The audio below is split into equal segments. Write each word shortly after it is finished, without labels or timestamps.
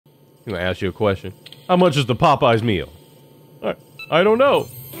I'm gonna ask you a question. How much is the Popeye's meal? I don't know.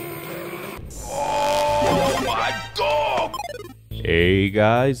 Oh my god! Hey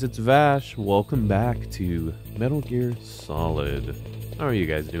guys, it's Vash. Welcome back to Metal Gear Solid. How are you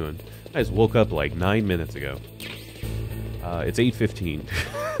guys doing? I just woke up like 9 minutes ago. It's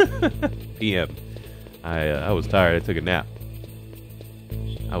 8:15 p.m. I was tired. I took a nap.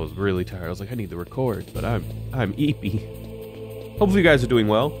 I was really tired. I was like, I need to record, but I'm eepy. Hopefully you guys are doing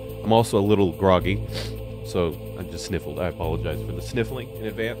well. I'm also a little groggy, so I just sniffled. I apologize for the sniffling in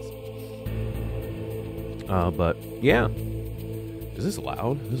advance. But yeah. Is this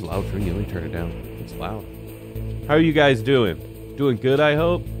loud? This is loud for you. Let me turn it down. It's loud. How are you guys doing? Doing good, I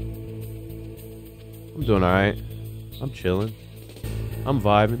hope? I'm doing alright. I'm chilling. I'm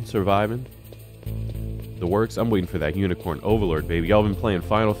vibing, surviving. The works. I'm waiting for that Unicorn Overlord, baby. Y'all been playing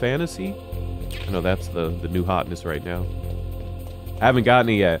Final Fantasy? I know that's the new hotness right now. I haven't gotten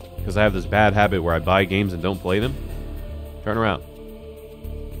it yet, because I have this bad habit where I buy games and don't play them. Turn around.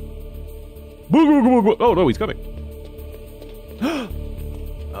 Oh, no, he's coming.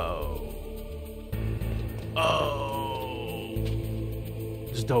 Oh.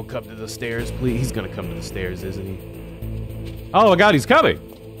 Just don't come to the stairs, please. He's gonna come to the stairs, isn't he? Oh my god, he's coming!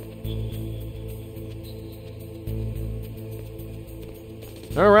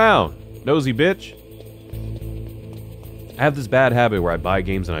 Turn around, nosy bitch. I have this bad habit where I buy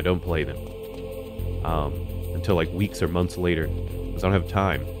games and I don't play them. Until like weeks or months later. Because I don't have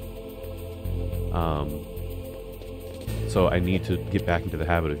time. So I need to get back into the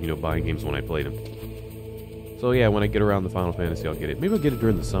habit of, buying games when I play them. So yeah, when I get around the Final Fantasy, I'll get it. Maybe I'll get it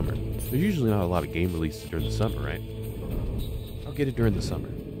during the summer. There's usually not a lot of game releases during the summer, right? I'll get it during the summer.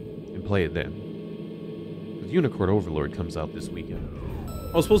 And play it then. Because Unicorn Overlord comes out this weekend.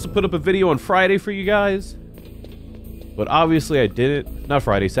 I was supposed to put up a video on Friday for you guys. But obviously I didn't. Not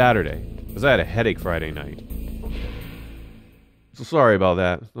Friday, Saturday. Because I had a headache Friday night. So sorry about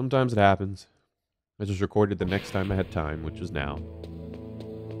that. Sometimes it happens. I just recorded the next time I had time, which is now.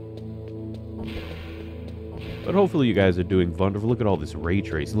 But hopefully you guys are doing wonderful. Look at all this ray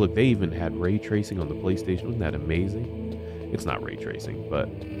tracing. Look, they even had ray tracing on the PlayStation. Wasn't that amazing? It's not ray tracing, but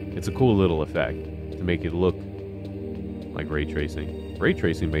it's a cool little effect to make it look like ray tracing. Ray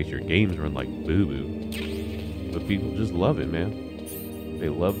tracing makes your games run like boo-boo. But people just love it, man. They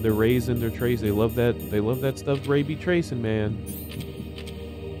love their rays and their trace. They love that stuff Ray be tracing, man.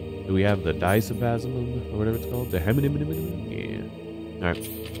 Do we have the diazepam or whatever it's called? The yeah. Alright.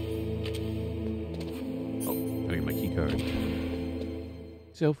 Oh, gotta get my key card.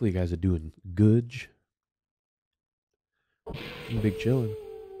 So hopefully you guys are doing good. I'm big chillin'.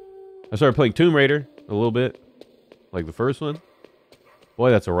 I started playing Tomb Raider a little bit. Like the first one.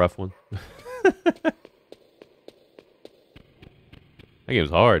 Boy, that's a rough one. That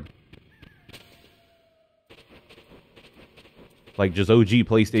game's hard. Like just OG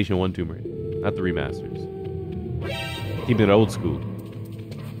PlayStation 1 Tomb Raider, not the remasters. Keeping it old school.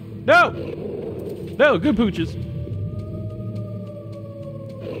 No! No, good pooches.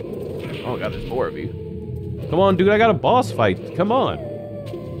 Oh god, there's more of you. Come on, dude, I got a boss fight. Come on.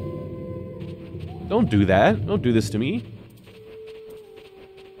 Don't do that. Don't do this to me.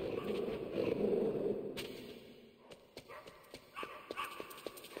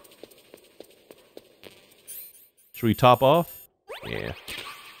 Should we top off? Yeah.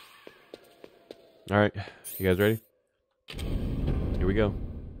 Alright, you guys ready? Here we go.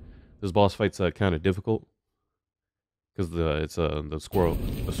 This boss fight's kind of difficult. Because the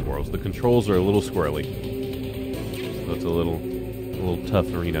squirrels. The controls are a little squirrely. So it's a little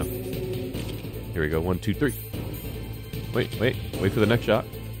tough arena. Here we go, 1, 2, 3. Wait for the next shot.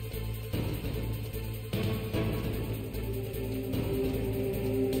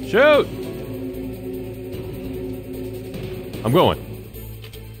 Shoot! I'm going.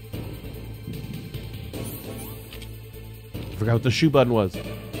 I forgot what the shoot button was.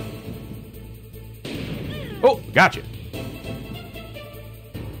 Oh, gotcha.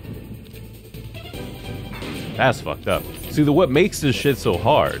 That's fucked up. See, what makes this shit so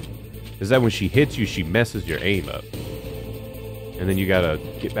hard is that when she hits you, she messes your aim up. And then you gotta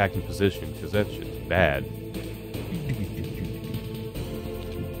get back in position, because that shit's bad.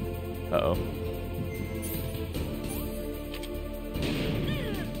 Uh-oh.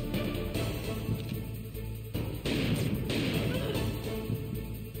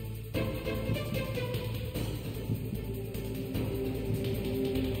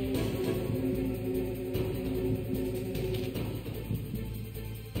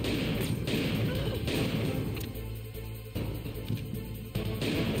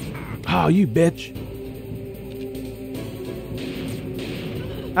 Oh, you bitch.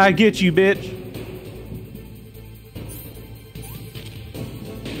 I get you, bitch.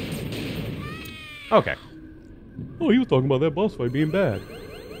 Okay. Oh, he was talking about that boss fight being bad.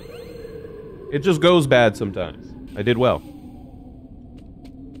 It just goes bad sometimes. I did well.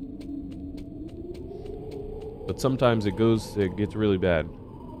 But sometimes it gets really bad.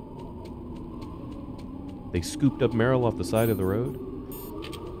 They scooped up Meryl off the side of the road?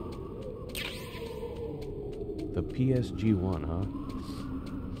 The PSG-1, huh?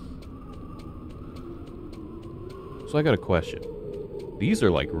 So I got a question. These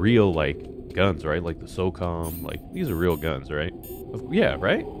are like real, like, guns, right? Like the SOCOM, like, these are real guns, right? Yeah,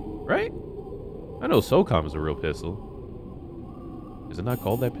 right? Right? I know SOCOM is a real pistol. Is it not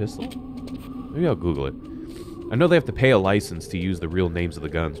called that pistol? Maybe I'll Google it. I know they have to pay a license to use the real names of the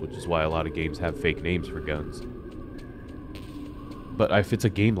guns, which is why a lot of games have fake names for guns. But if it's a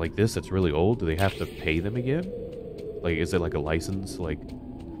game like this that's really old, do they have to pay them again? Like, is it like a license? Like,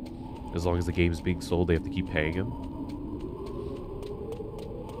 as long as the game's being sold, they have to keep paying them?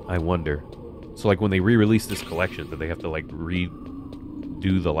 I wonder. So, like, when they re-release this collection, do they have to, like,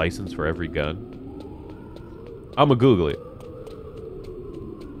 redo the license for every gun? I'm gonna Google it.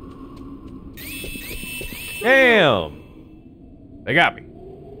 Damn! They got me.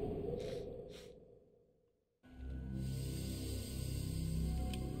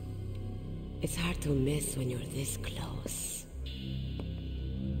 It's hard to miss when you're this close.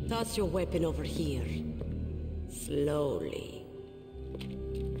 Toss your weapon over here. Slowly.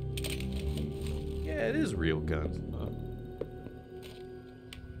 Yeah, it is real guns.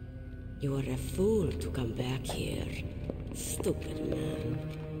 You are a fool to come back here. Stupid man.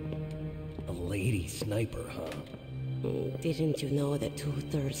 A lady sniper, huh? Didn't you know that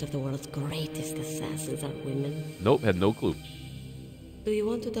 2/3 of the world's greatest assassins are women? Nope, had no clue. Do you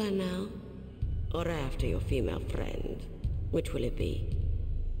want to die now? Or after your female friend? Which will it be?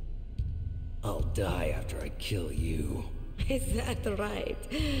 I'll die after I kill you. Is that right?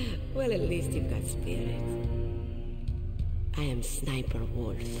 Well, at least you've got spirit. I am Sniper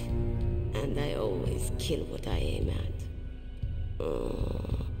Wolf, and I always kill what I aim at.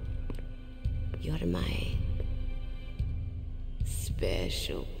 Oh, you're my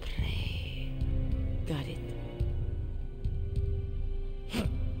special prey. Got it?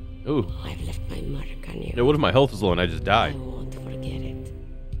 Ooh. I've left my mark on you. Yeah, what if my health is low and I just die? I won't forget it.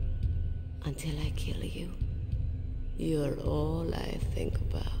 Until I kill you. You're all I think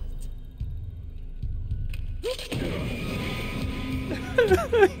about.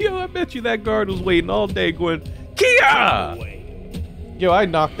 Yo, I bet you that guard was waiting all day going, Kia! Yo, I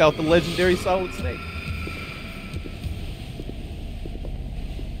knocked out the legendary Solid Snake.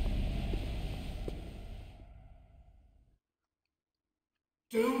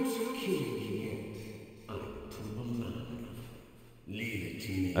 Don't kill me yet. I'm alive. Leave it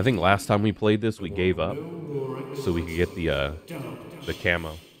to me. I think last time we played this, we gave up so we could get the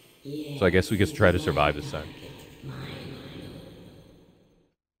camo. So I guess we could try to survive this time.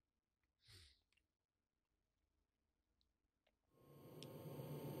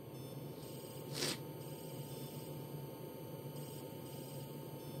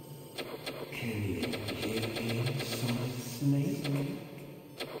 Can you hear me, Solid Snake?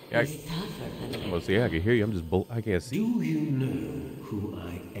 Yeah, It's tougher than I... well, see, I can hear you. I'm just I can't see. Do you know who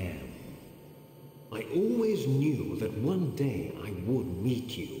I am? I always knew that one day I would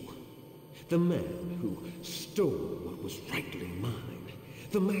meet you. The man who stole what was rightly mine.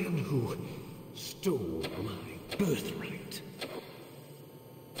 The man who stole my birthright.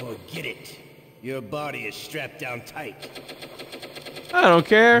 Forget it. Your body is strapped down tight. I don't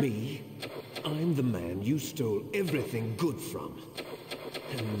care. Me? I'm the man you stole everything good from.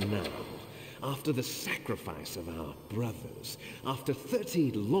 And now, after the sacrifice of our brothers, after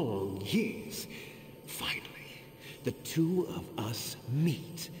 30 long years, finally, the two of us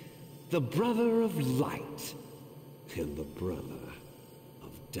meet. The brother of light and the brother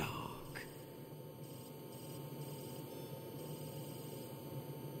of dark.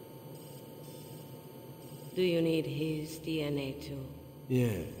 Do you need his DNA too?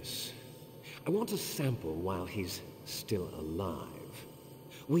 Yes. I want a sample while he's still alive.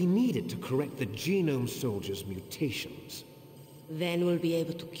 We need it to correct the Genome Soldier's mutations. Then we'll be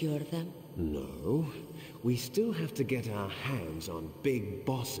able to cure them? No. We still have to get our hands on Big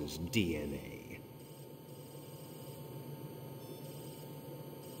Boss's DNA.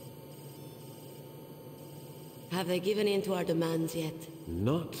 Have they given in to our demands yet?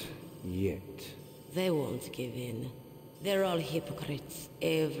 Not yet. They won't give in. They're all hypocrites,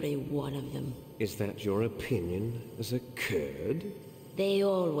 every one of them. Is that your opinion as a Kurd? They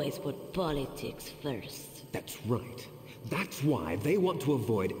always put politics first. That's right. That's why they want to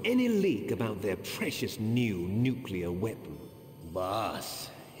avoid any leak about their precious new nuclear weapon. Boss,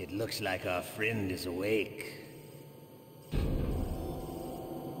 it looks like our friend is awake.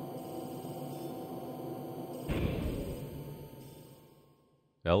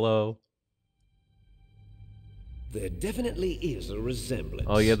 Hello. There definitely is a resemblance.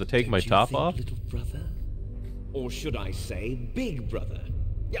 Oh, you had to take my Don't you top think, off? little brother? Or should I say, big brother?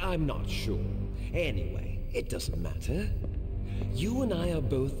 I'm not sure. Anyway, it doesn't matter. You and I are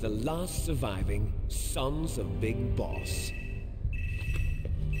both the last surviving sons of Big Boss.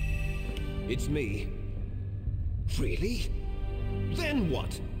 It's me. Really? Then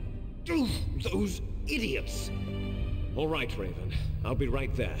what? Oof, those idiots! All right, Raven. I'll be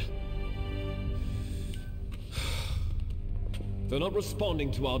right there. They're not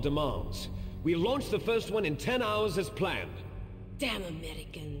responding to our demands. We launched the first one in 10 hours as planned. Damn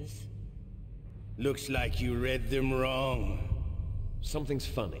Americans. Looks like you read them wrong. Something's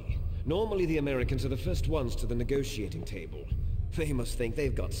funny. Normally the Americans are the first ones to the negotiating table. They must think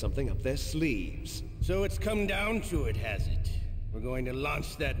they've got something up their sleeves. So it's come down to it, has it? We're going to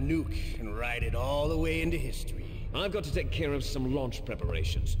launch that nuke and ride it all the way into history. I've got to take care of some launch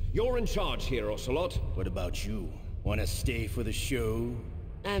preparations. You're in charge here, Ocelot. What about you? Want to stay for the show?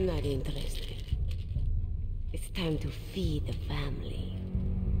 I'm not interested. It's time to feed the family.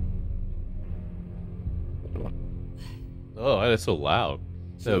 Oh, that's so loud.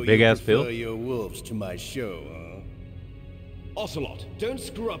 So So big you ass prefer pill. your wolves to my show, huh? Ocelot, don't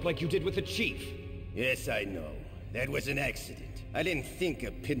screw up like you did with the chief. Yes, I know. That was an accident. I didn't think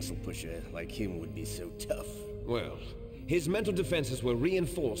a pencil pusher like him would be so tough. Well, his mental defenses were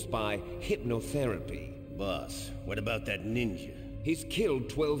reinforced by hypnotherapy. Boss, what about that ninja? He's killed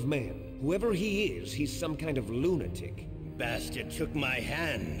 12 men. Whoever he is, he's some kind of lunatic. Bastard took my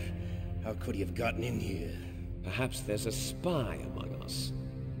hand. How could he have gotten in here? Perhaps there's a spy among us.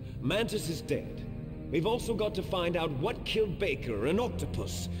 Mantis is dead. We've also got to find out what killed Baker and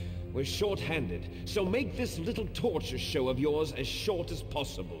Octopus. We're short-handed, so make this little torture show of yours as short as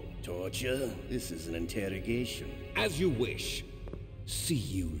possible. Torture? This is an interrogation. As you wish. See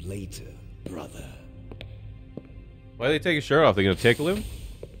you later, brother. Why they take his shirt off? They gonna tickle him?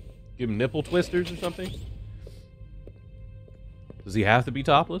 Give him nipple twisters or something? Does he have to be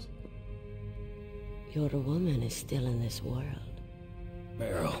topless? Your woman is still in this world.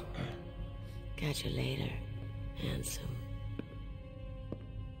 Meryl. Catch you later, handsome.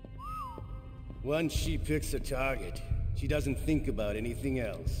 Once she picks a target, she doesn't think about anything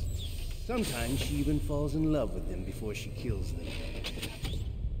else. Sometimes she even falls in love with them before she kills them.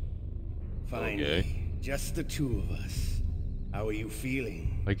 Finally, Okay. just the two of us. How are you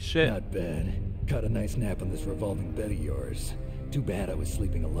feeling? Like shit. Not bad. Caught a nice nap on this revolving bed of yours. Too bad I was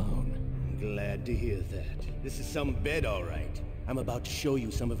sleeping alone. Glad to hear that. This is some bed, all right. I'm about to show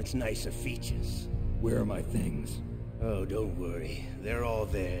you some of its nicer features. Where are my things? Oh, don't worry. They're all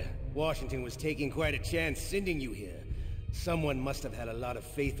there. Washington was taking quite a chance sending you here. Someone must have had a lot of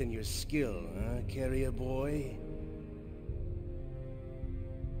faith in your skill, huh, carrier boy?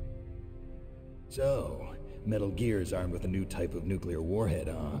 So, Metal Gear's armed with a new type of nuclear warhead,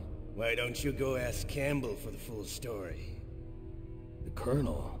 huh? Why don't you go ask Campbell for the full story? The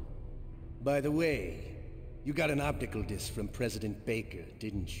Colonel. By the way, you got an optical disc from President Baker,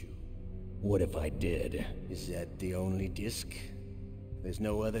 didn't you? What if I did? Is that the only disc? There's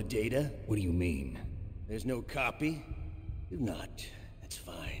no other data? What do you mean? There's no copy? If not, that's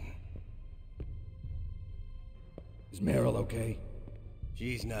fine. Is Meryl okay?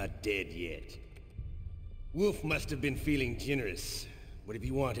 She's not dead yet. Wolf must have been feeling generous. But if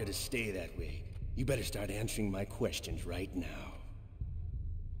you want her to stay that way, you better start answering my questions right now.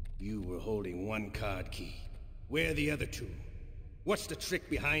 You were holding one card key. Where are the other two? What's the trick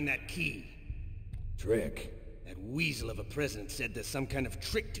behind that key? Trick? That weasel of a president said there's some kind of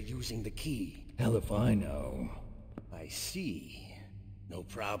trick to using the key. Hell if I know. I see. No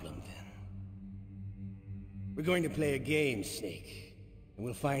problem, then. We're going to play a game, Snake. And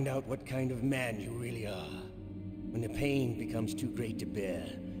we'll find out what kind of man you really are. When the pain becomes too great to bear,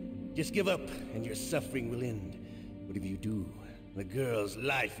 just give up and your suffering will end. But if you do, the girl's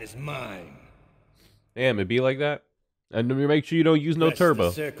life is mine. Damn, it be like that? And make sure you don't use no Press turbo.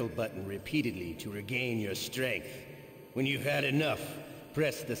 the circle button repeatedly to regain your strength. When you've had enough,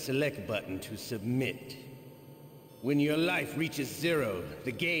 press the select button to submit. When your life reaches 0,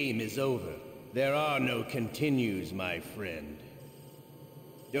 the game is over. There are no continues, my friend.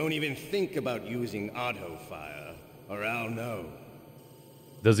 Don't even think about using auto fire, or I'll know.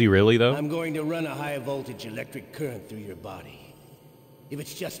 Does he really, though? I'm going to run a high voltage electric current through your body. If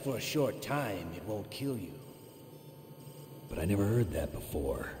it's just for a short time, it won't kill you. but I never heard that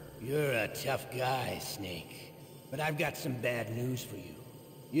before. You're a tough guy, Snake. But I've got some bad news for you.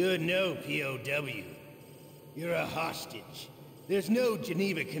 You're no POW. You're a hostage. There's no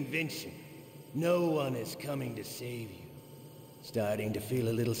Geneva Convention. No one is coming to save you. Starting to feel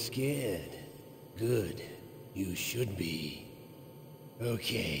a little scared. Good. You should be.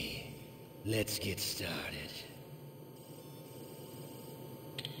 Okay, let's get started.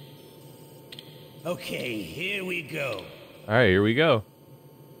 Okay, here we go. All right, here we go.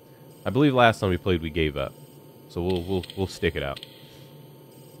 I believe last time we played, we gave up, so we'll stick it out.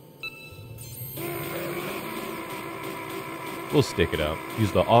 We'll stick it out.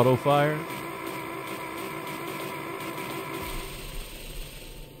 Use the auto fire.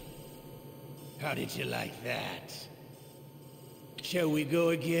 How did you like that? Shall we go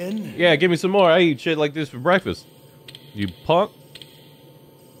again? Yeah, give me some more. I eat shit like this for breakfast. You punk.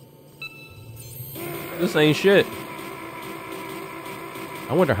 This ain't shit.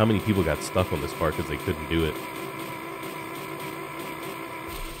 I wonder how many people got stuck on this part because they couldn't do it.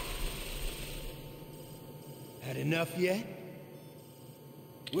 Had enough yet?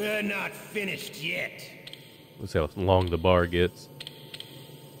 We're not finished yet. Let's see how long the bar gets.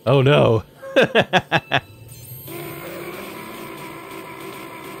 Oh no.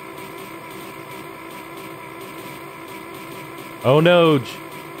 Oh no.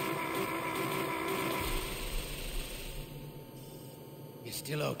 You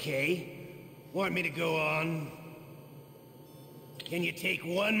still okay? Want me to go on? Can you take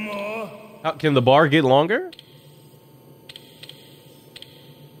one more? Can the bar get longer?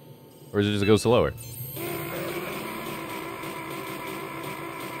 Or is it just go slower?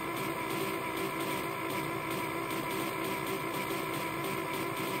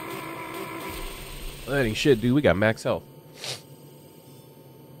 That ain't shit, dude. We got max health.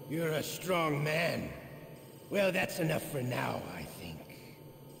 You're a strong man. Well, that's enough for now, I think.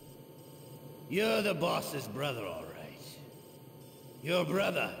 You're the boss's brother, all right. Your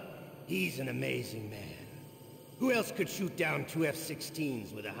brother, he's an amazing man. Who else could shoot down 2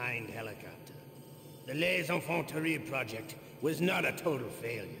 F-16s with a Hind helicopter? The Les Infanteries project was not a total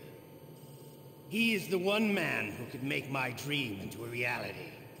failure. He is the one man who could make my dream into a reality.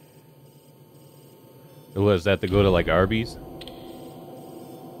 Was that to go to like Arby's?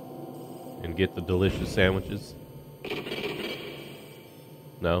 And get the delicious sandwiches?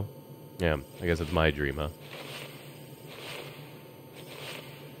 No? Yeah, I guess it's my dream, huh?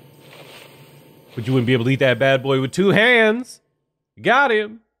 But you wouldn't be able to eat that bad boy with 2 hands. Got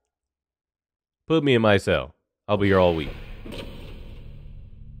him. Put me in my cell. I'll be here all week.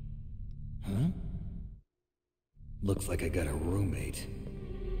 Huh? Looks like I got a roommate.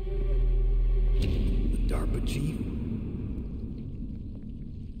 The DARPA chief?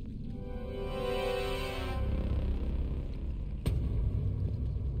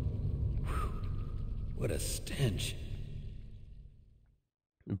 What a stench.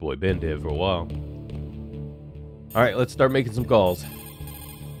 Your boy been dead for a while. Alright, let's start making some calls.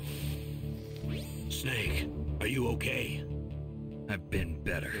 Snake, are you okay? I've been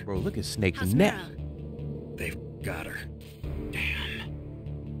better. Bro, look at Snake's How's neck. Mara? They've got her.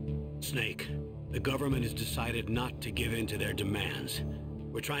 Damn. Snake, the government has decided not to give in to their demands.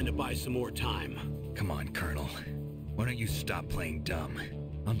 We're trying to buy some more time. Come on, Colonel. Why don't you stop playing dumb?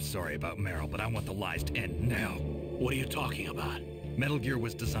 I'm sorry about Meryl, but I want the lies to end now. What are you talking about? Metal Gear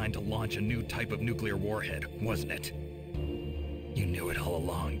was designed to launch a new type of nuclear warhead, wasn't it? You knew it all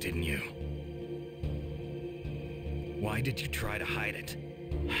along, didn't you? Why did you try to hide it?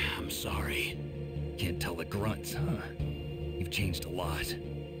 I'm sorry. Can't tell the grunts, huh? You've changed a lot.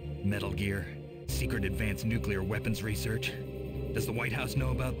 Metal Gear, secret advanced nuclear weapons research. Does the White House know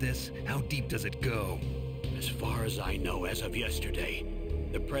about this? How deep does it go? As far as I know, as of yesterday,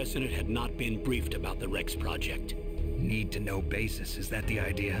 the president had not been briefed about the Rex project. Need-to-know basis, is that the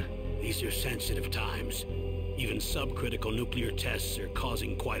idea? These are sensitive times. Even subcritical nuclear tests are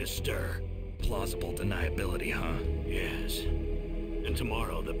causing quite a stir. Plausible deniability, huh? Yes. And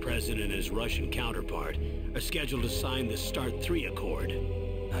tomorrow, the president and his Russian counterpart are scheduled to sign the START 3 Accord.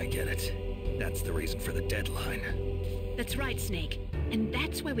 I get it. That's the reason for the deadline. That's right, Snake. And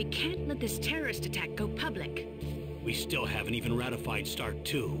that's why we can't let this terrorist attack go public. We still haven't even ratified START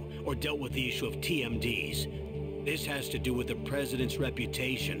 2 or dealt with the issue of TMDs. This has to do with the president's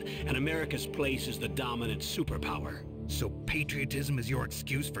reputation and America's place as the dominant superpower. So patriotism is your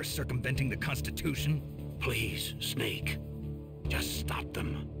excuse for circumventing the Constitution? Please, Snake, just stop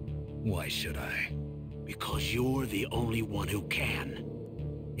them. Why should I? Because you're the only one who can.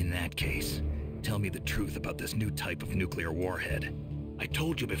 In that case, tell me the truth about this new type of nuclear warhead. I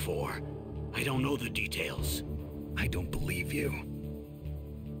told you before, I don't know the details. I don't believe you.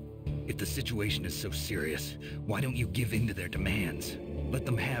 If the situation is so serious, why don't you give in to their demands? Let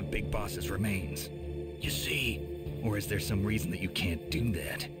them have Big Boss's remains. You see... Or is there some reason that you can't do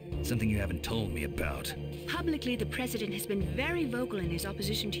that? Something you haven't told me about? Publicly, the president has been very vocal in his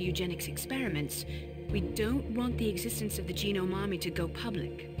opposition to eugenics experiments. We don't want the existence of the genome army to go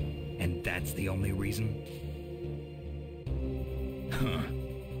public. And that's the only reason? Huh.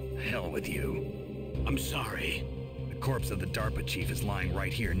 Hell with you. I'm sorry. The corpse of the DARPA chief is lying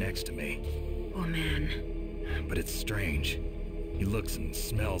right here next to me. Oh man. But it's strange. He looks and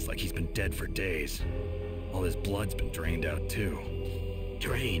smells like he's been dead for days. All his blood's been drained out too.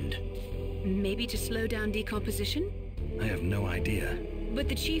 Drained? Maybe to slow down decomposition? I have no idea. But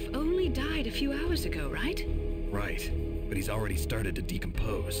the chief only died a few hours ago, right? Right, but he's already started to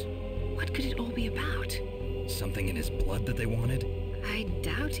decompose. What could it all be about? Something in his blood that they wanted? I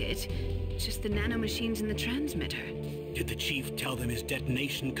doubt it. Just the nanomachines in the transmitter. Did the chief tell them his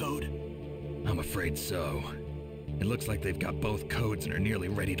detonation code? I'm afraid so. It looks like they've got both codes and are nearly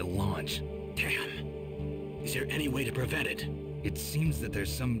ready to launch. Damn. Is there any way to prevent it? It seems that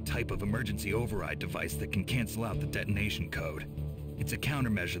there's some type of emergency override device that can cancel out the detonation code. It's a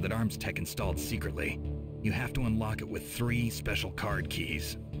countermeasure that Arms Tech installed secretly. You have to unlock it with 3 special card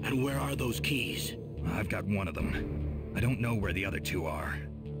keys. And where are those keys? I've got one of them. I don't know where the other 2 are.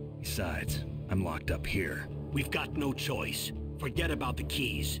 Besides, I'm locked up here. We've got no choice. Forget about the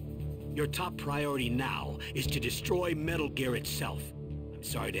keys. Your top priority now is to destroy Metal Gear itself. I'm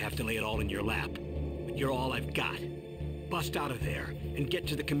sorry to have to lay it all in your lap, but you're all I've got. Bust out of there and get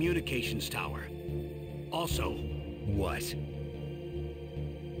to the communications tower. Also... What?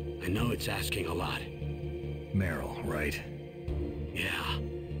 I know it's asking a lot. Meryl, right? Yeah.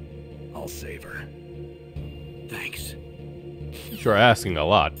 I'll save her. Thanks. Sure, asking a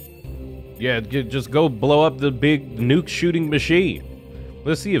lot. Yeah, just go blow up the big nuke shooting machine.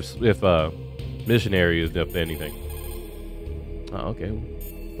 Let's see if missionary is up to anything. Oh, okay.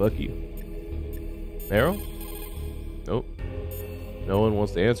 Fuck you. Meryl? Nope. No one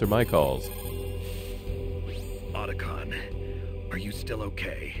wants to answer my calls. Otacon, are you still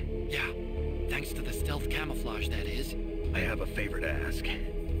okay? Yeah. Thanks to the stealth camouflage, that is. I have a favor to ask.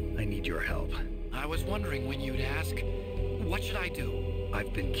 I need your help. I was wondering when you'd ask. What should I do?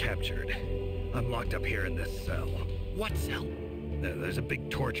 I've been captured. I'm locked up here in this cell. What cell? There's a big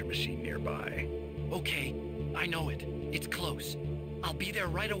torture machine nearby. Okay, I know it. It's close. I'll be there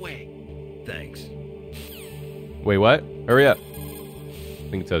right away. Thanks. Wait, what? Hurry up. I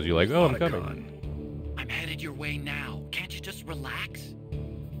think it tells you like, oh, I'm coming. I'm headed your way now. Can't you just relax?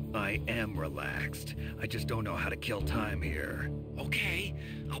 I am relaxed. I just don't know how to kill time here. Okay,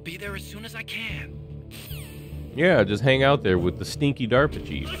 I'll be there as soon as I can. Yeah, just hang out there with the stinky DARPA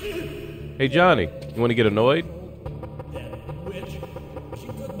chief. Hey, Johnny, you want to get annoyed? That witch. She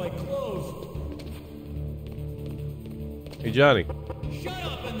took my clothes. Hey, Johnny. Shut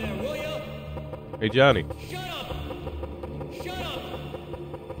up in there, will ya? Hey, Johnny. Shut up! Shut up!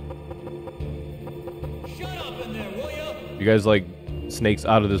 Shut up in there, will ya? You guys like Snake's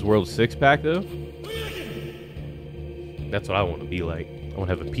Out of This World 6-pack, though? That's what I want to be like. I want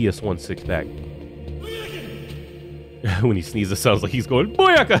to have a PS1 6-pack. When he sneezes, it sounds like he's going,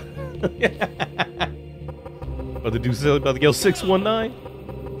 Boyaka! About to do something, about to yell 619?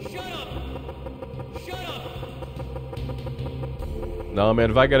 Shut up! Shut up! No, man,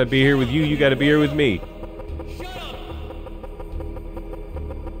 if I gotta be here with you, you gotta be here with me. Shut up!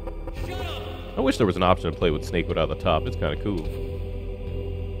 Shut up! I wish there was an option to play with Snake without the top. It's kind of cool.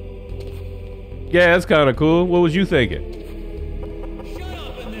 Yeah, it's kind of cool. What was you thinking? Shut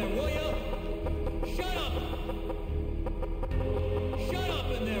up in there, will ya? Shut up! Shut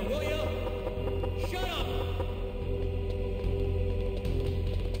up in there, will ya? Shut up!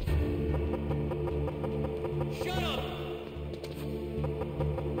 Shut up!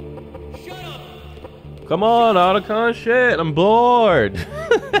 Shut up! Come on, Otacon, shit, I'm bored.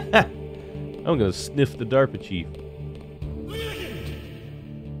 I'm gonna sniff the DARPA chief.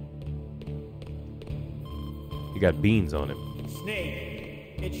 He got beans on him.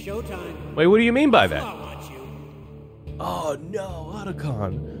 Snake, it's showtime. Wait, what do you mean by I that? want you. Oh no,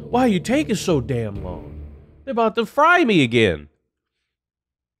 Otacon, why are you taking so damn long? They're about to fry me again.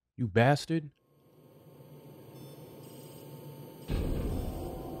 You bastard.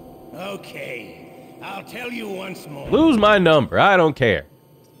 Okay, I'll tell you once more. Lose my number, I don't care.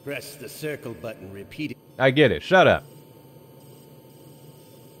 Press the circle button repeatedly. I get it, shut up.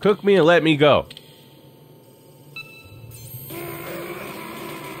 Cook me and let me go.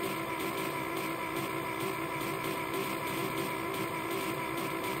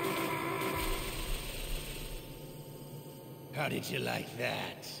 like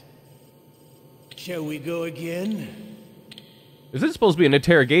that. Shall we go again? Is this supposed to be an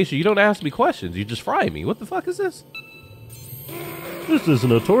interrogation? You don't ask me questions. You just fry me. What the fuck is this? This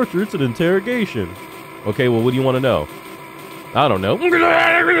isn't a torture. It's an interrogation. Okay, well, what do you want to know? I don't know.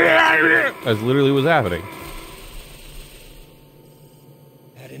 That's literally what's happening.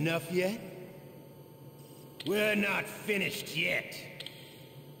 Had enough yet? We're not finished yet.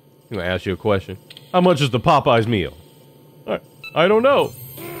 I'm gonna ask you a question. How much is the Popeye's meal? I don't know.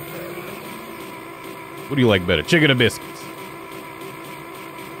 What do you like better, chicken or biscuits?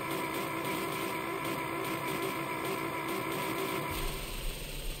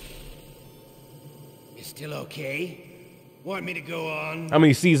 You still okay? Want me to go on? How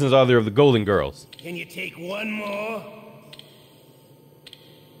many seasons are there of the Golden Girls? Can you take one more?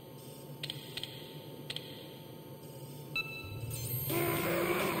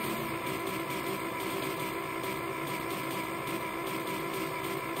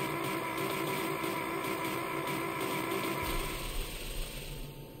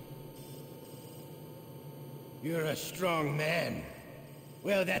 You're a strong man.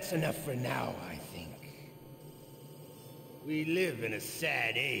 Well, that's enough for now, I think. We live in a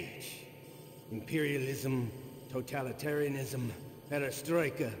sad age. Imperialism, totalitarianism,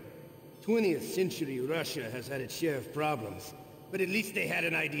 perestroika. 20th century Russia has had its share of problems, but at least they had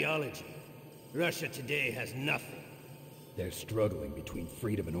an ideology. Russia today has nothing. They're struggling between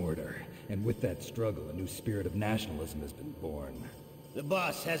freedom and order, and with that struggle, a new spirit of nationalism has been born. The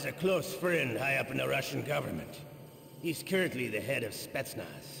boss has a close friend high up in the Russian government. He's currently the head of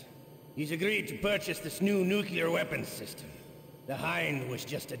Spetsnaz. He's agreed to purchase this new nuclear weapons system. The Hind was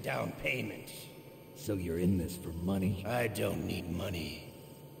just a down payment. So you're in this for money? I don't need money.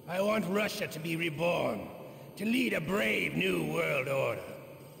 I want Russia to be reborn, to lead a brave new world order.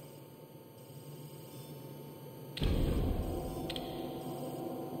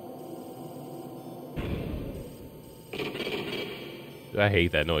 I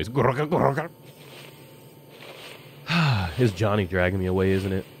hate that noise. Is Johnny dragging me away,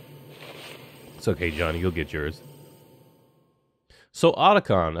 isn't it? It's okay, Johnny. You'll get yours. So,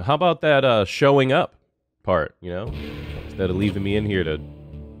 Otacon, how about that showing up part, you know? Instead of leaving me in here to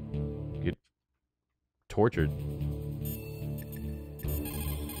get tortured.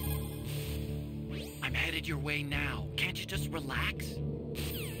 I'm headed your way now. Can't you just relax?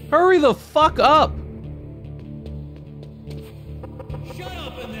 Hurry the fuck up! Shut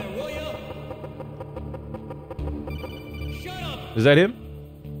up in there, will ya? Shut up! Is that him?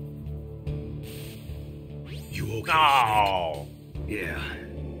 You okay? Oh. Yeah.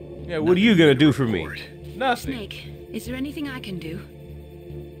 Yeah, what are you gonna do for me? Report. Nothing. Snake, is there anything I can do?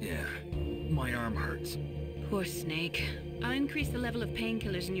 Yeah. My arm hurts. Poor Snake. I'll increase the level of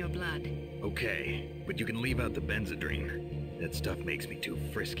painkillers in your blood. Okay, but you can leave out the Benzedrine. That stuff makes me too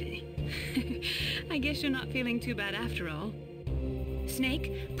frisky. I guess you're not feeling too bad after all.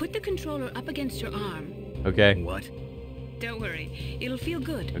 Snake, put the controller up against your arm. Okay. What? Don't worry, it'll feel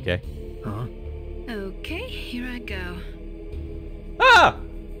good. Okay. Huh? Okay, here I go. Ah!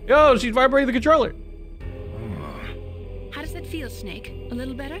 Yo, she's vibrating the controller. How does that feel, Snake? A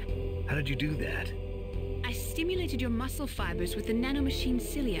little better? How did you do that? I stimulated your muscle fibers with the nanomachine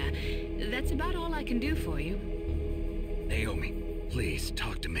cilia. That's about all I can do for you. Naomi, please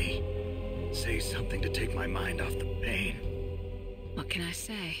talk to me. Say something to take my mind off the pain. What can I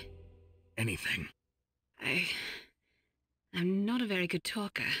say? Anything. I'm not a very good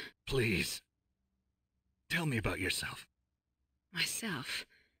talker. Please. Tell me about yourself. Myself?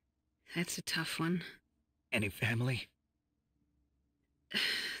 That's a tough one. Any family?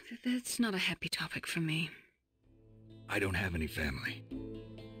 That's not a happy topic for me. I don't have any family.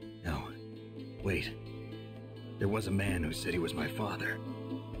 No. Wait. There was a man who said he was my father.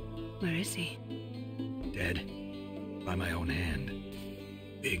 Where is he? Dead. By my own hand.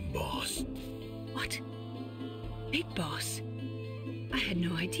 Big Boss. What? Big Boss? I had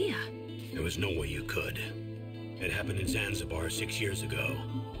no idea. There was no way you could. It happened in Zanzibar 6 years ago.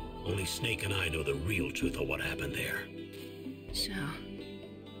 Only Snake and I know the real truth of what happened there. So,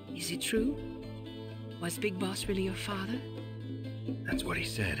 is it true? Was Big Boss really your father? That's what he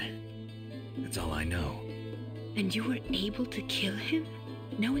said. That's all I know. And you were able to kill him,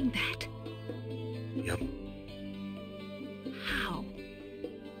 knowing that? Yup. How?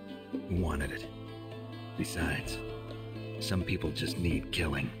 He wanted it. Besides, some people just need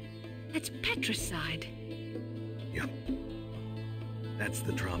killing. That's patricide. Yup. That's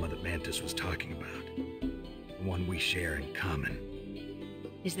the trauma that Mantis was talking about. The one we share in common.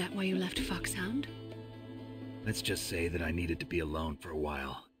 Is that why you left Foxhound? Let's just say that I needed to be alone for a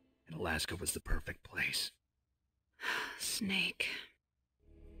while, and Alaska was the perfect place. Snake.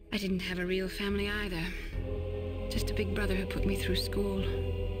 I didn't have a real family either. Just a big brother who put me through school.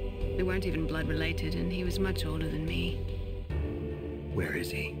 We weren't even blood related, and he was much older than me. Where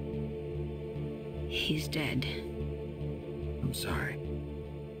is he? He's dead. I'm sorry.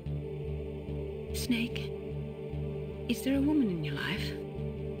 Snake, is there a woman in your life?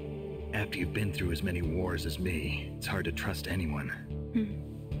 After you've been through as many wars as me, it's hard to trust anyone.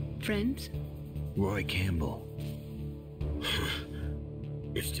 Friends? Roy Campbell.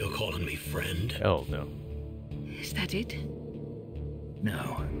 You're still calling me friend? Hell no. Is that it?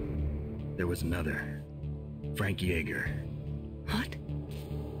 No. There was another. Frank Yeager. What?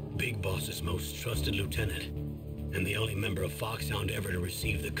 Big Boss's most trusted lieutenant, and the only member of Foxhound ever to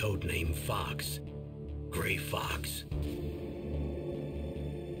receive the code name Fox. Gray Fox.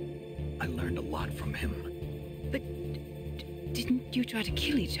 I learned a lot from him. But didn't you try to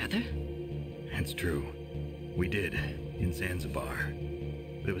kill each other? That's true. We did, in Zanzibar.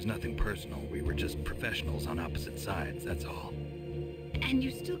 But it was nothing personal. We were just professionals on opposite sides, that's all. And you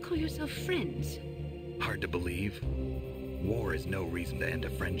still call yourself friends? Hard to believe. War is no reason to end a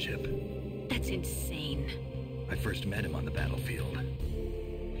friendship. That's insane. I first met him on the battlefield.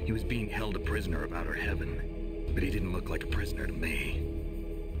 He was being held a prisoner of outer heaven, but he didn't look like a prisoner to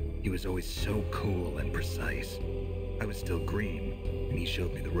me. He was always so cool and precise. I was still green, and he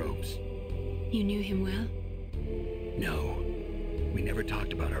showed me the ropes. You knew him well? No. We never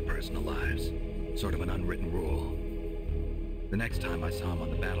talked about our personal lives. Sort of an unwritten rule. The next time I saw him on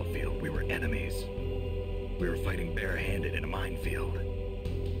the battlefield, we were enemies. We were fighting barehanded in a minefield.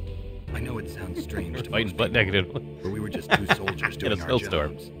 I know it sounds strange to Fighting butt naked, but we were just two soldiers doing our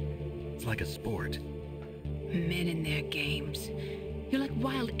jobs. It's like a sport. Men in their games. You're like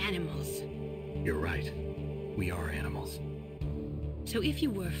wild animals. You're right. We are animals. So if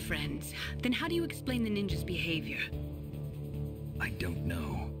you were friends, then how do you explain the ninja's behavior? I don't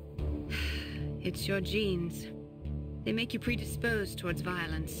know. It's your genes. They make you predisposed towards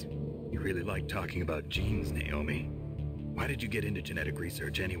violence. You really like talking about genes, Naomi. Why did you get into genetic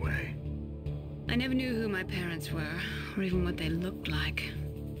research anyway? I never knew who my parents were, or even what they looked like.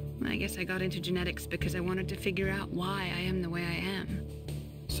 I guess I got into genetics because I wanted to figure out why I am the way I am.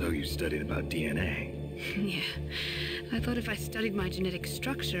 So you studied about DNA? Yeah. I thought if I studied my genetic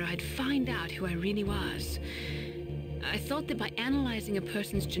structure, I'd find out who I really was. I thought that by analyzing a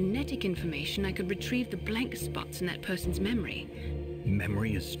person's genetic information, I could retrieve the blank spots in that person's memory.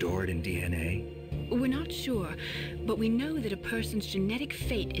 Memory is stored in DNA? We're not sure, but we know that a person's genetic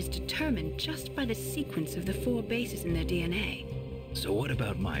fate is determined just by the sequence of the 4 bases in their DNA. So what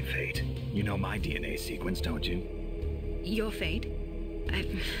about my fate? You know my DNA sequence, don't you? Your fate?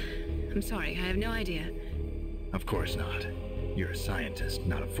 I'm sorry, I have no idea. Of course not. You're a scientist,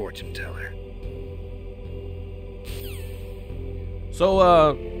 not a fortune teller.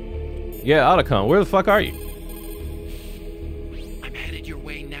 So, yeah, Otacon, where the fuck are you? I'm headed your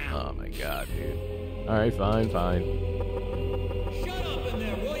way now. Oh my god, dude. Alright, fine. Shut up in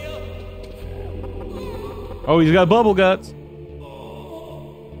there, will ya? Oh, he's got bubble guts.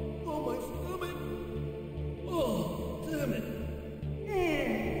 Oh, my stomach. Oh, damn it.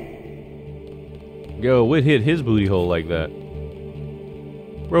 Yo, what hit his booty hole like that?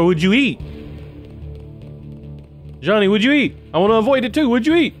 Bro, what'd you eat? Johnny, what'd you eat? I want to avoid it too. What'd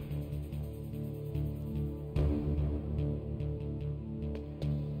you eat?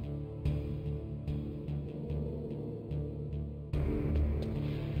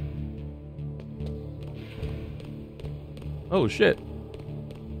 Oh shit.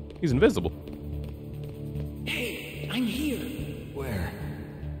 He's invisible. Hey, I'm here. Where?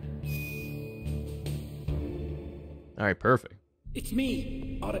 Alright, perfect. It's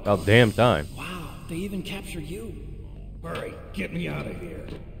me. About damn time. Wow, they even captured you. Hurry, get me out of here.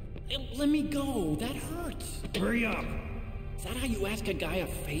 Let me go. That hurts. Hurry up. Is that how you ask a guy a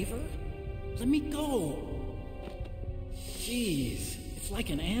favor? Let me go. Jeez, it's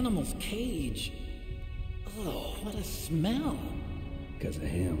like an animal's cage. Oh, what a smell. Because of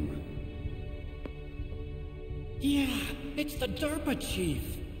him. Yeah, it's the Derpa chief.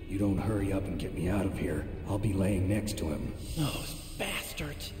 You don't hurry up and get me out of here, I'll be laying next to him. Those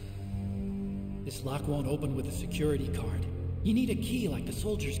bastards. This lock won't open with a security card. You need a key like the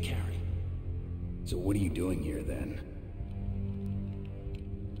soldiers carry. So what are you doing here then?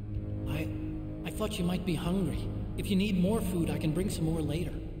 I thought you might be hungry. If you need more food, I can bring some more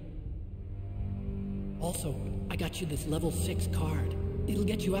later. Also, I got you this level 6 card. It'll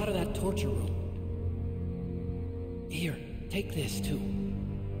get you out of that torture room. Here, take this too.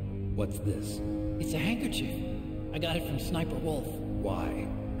 What's this? It's a handkerchief. I got it from Sniper Wolf. Why?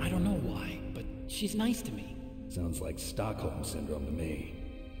 I don't know why, but she's nice to me. Sounds like Stockholm Syndrome to me.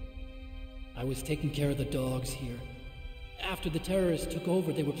 I was taking care of the dogs here. After the terrorists took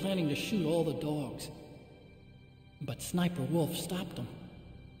over, they were planning to shoot all the dogs. But Sniper Wolf stopped them.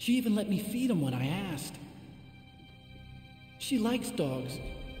 She even let me feed them when I asked. She likes dogs.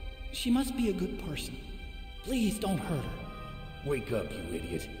 She must be a good person. Please don't hurt her. Wake up, you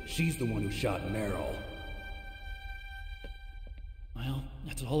idiot. She's the one who shot Meryl. Well,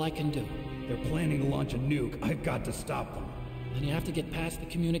 that's all I can do. They're planning to launch a nuke. I've got to stop them. Then you have to get past the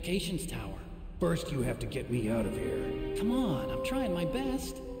communications tower. First, you have to get me out of here. Come on, I'm trying my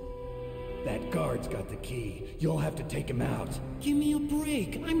best. That guard's got the key. You'll have to take him out. Give me a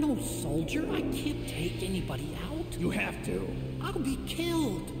break. I'm no soldier. I can't take anybody out. You have to. I'll be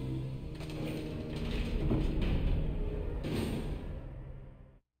killed.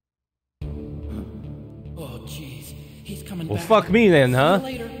 Oh, jeez. He's coming back. Well, fuck me then, huh?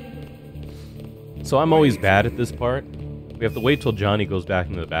 See you later. So I'm always bad at this part. We have to wait till Johnny goes back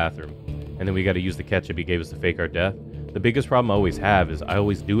into the bathroom, and then we got to use the ketchup he gave us to fake our death. The biggest problem I always have is I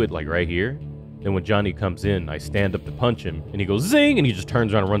always do it like right here. Then when Johnny comes in, I stand up to punch him, and he goes zing, and he just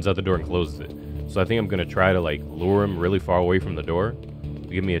turns around and runs out the door and closes it. So I think I'm gonna try to like lure him really far away from the door to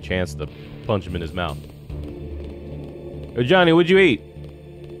give me a chance to punch him in his mouth. Hey Johnny, what'd you eat?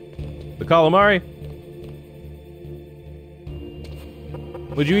 The calamari?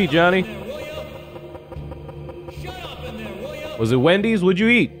 What'd you eat, Johnny? Was it Wendy's? What'd you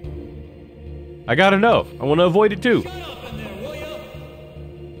eat? I gotta know. I want to avoid it too.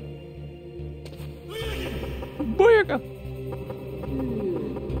 Booyaka!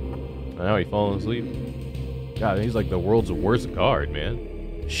 Now he's falling asleep. God, he's like the world's worst guard, man.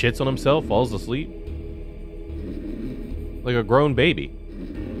 Shits on himself, falls asleep. Like a grown baby.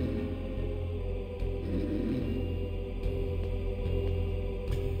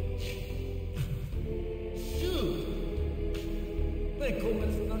 Shoot! They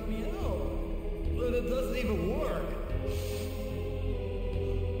almost knocked me out, but it doesn't even work.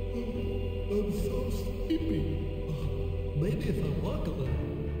 I'm so sleepy. Maybe if I walk a little.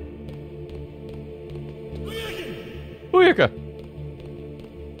 Booyaka!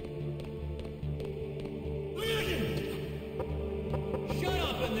 Shut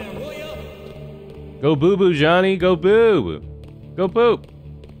up in there, will ya? Go boo-boo, Johnny. Go boo-boo. Go poop.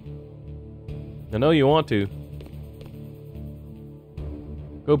 I know you want to.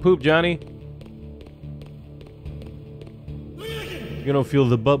 Go poop, Johnny. You don't feel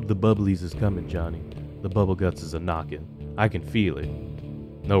the bubblies is coming, Johnny. The bubble guts is a knocking. I can feel it.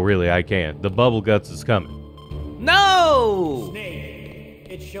 No, really, I can't. The bubble guts is coming. No! Snake,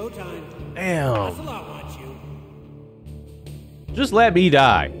 it's showtime. Damn. Ocelot wants you. Just let me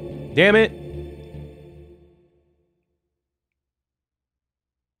die. Damn it.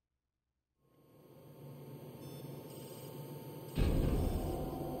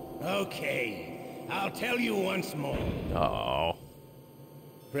 Okay, I'll tell you once more. Oh.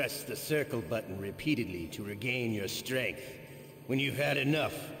 Press the circle button repeatedly to regain your strength. When you've had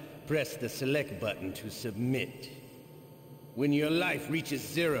enough, press the select button to submit. When your life reaches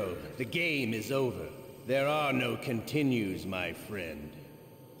 0, the game is over. There are no continues, my friend.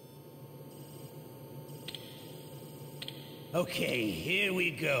 Okay, here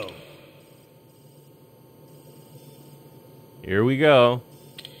we go. Here we go.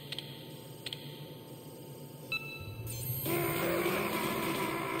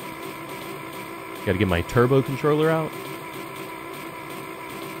 Gotta get my turbo controller out.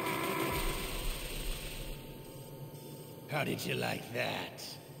 How did you like that?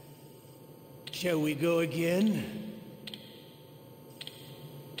 Shall we go again?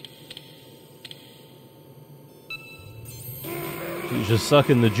 He's just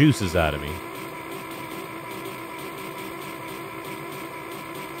sucking the juices out of me.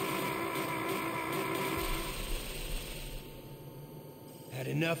 Had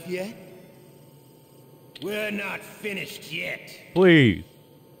enough yet? We're not finished yet. Please.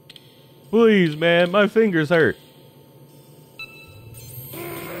 Please, man, my fingers hurt.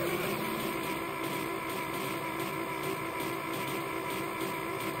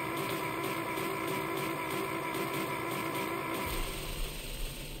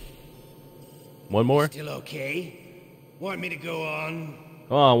 One more? Still okay? Want me to go on?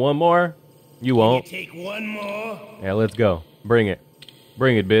 Come on, one more? You won't. Can you take one more? Yeah, let's go. Bring it.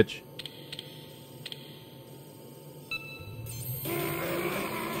 Bring it, bitch.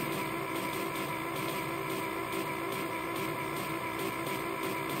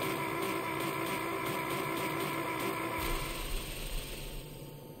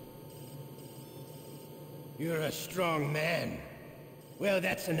 You're a strong man. Well,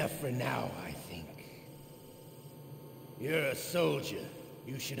 that's enough for now, I think. You're a soldier.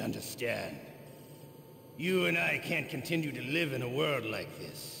 You should understand. You and I can't continue to live in a world like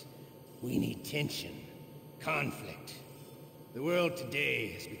this. We need tension, conflict. The world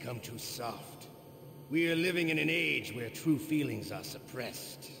today has become too soft. We are living in an age where true feelings are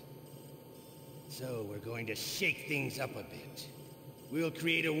suppressed. So we're going to shake things up a bit. We'll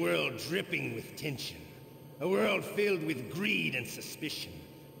create a world dripping with tension. A world filled with greed and suspicion,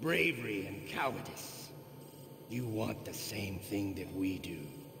 bravery and cowardice. You want the same thing that we do.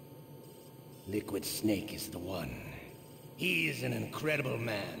 Liquid Snake is the one. He is an incredible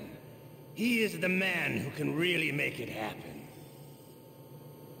man. He is the man who can really make it happen.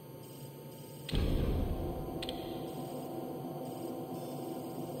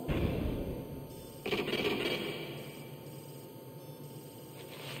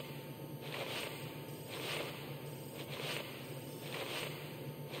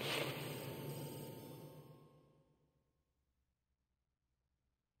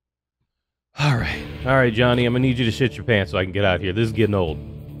 All right, Johnny, I'm gonna need you to shit your pants so I can get out of here. This is getting old.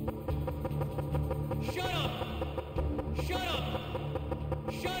 Shut up! Shut up!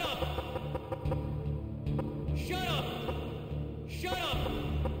 Shut up! Shut up! Shut up!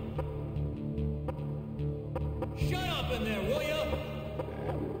 Shut up in there, will ya?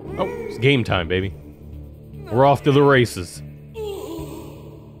 Oh, it's game time, baby. We're off to the races.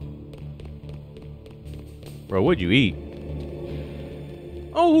 Bro, what'd you eat?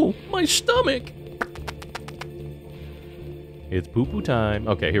 Oh, my stomach! It's poo-poo time.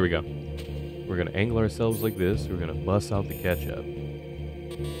 Okay, here we go. We're gonna angle ourselves like this. We're gonna bust out the ketchup.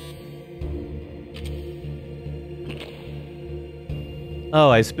 Oh,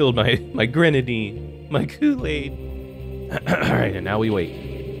 I spilled my grenadine. My Kool-Aid. Alright, and now we wait.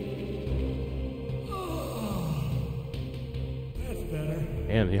 That's better.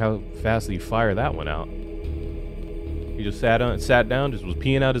 Man, how fast did he fire that one out? He just sat down, just was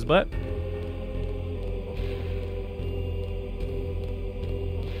peeing out his butt.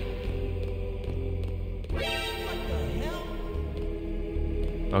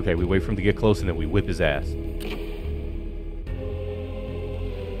 Okay, we wait for him to get close and then we whip his ass.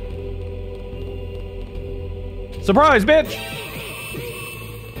 Surprise, bitch!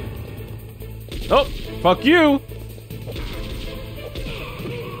 Oh, fuck you!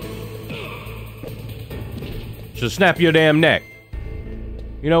 Should snap your damn neck.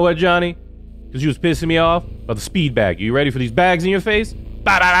 You know what, Johnny? Because you was pissing me off about the speed bag. You ready for these bags in your face?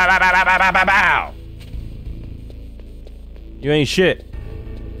 Bow, bow, bow, bow, bow, bow, bow, bow. You ain't shit.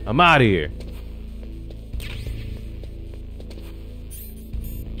 I'm out of here.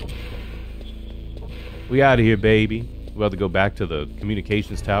 We out of here, baby. We have to go back to the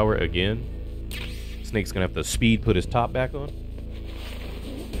communications tower again. Snake's gonna have to speed put his top back on.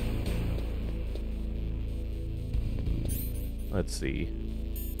 Let's see.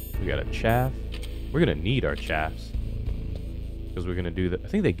 We got a chaff. We're gonna need our chaffs. Because we're gonna do that. I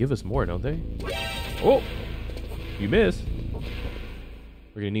think they give us more, don't they? Oh! You missed.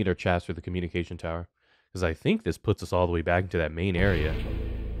 We're gonna need our chaffs for the communication tower. Because I think this puts us all the way back into that main area.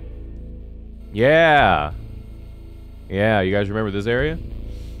 Yeah! Yeah, you guys remember this area?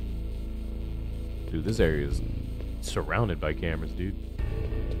 Dude, this area is surrounded by cameras, dude.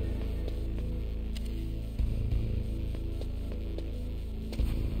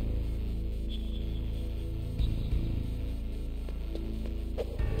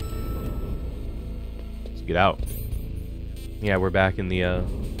 Let's get out. Yeah, we're back in the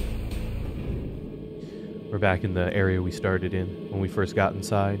area we started in when we first got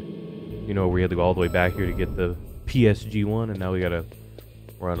inside. You know, we had to go all the way back here to get the PSG one, and now we gotta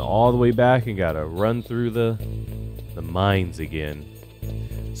run all the way back and gotta run through the mines again.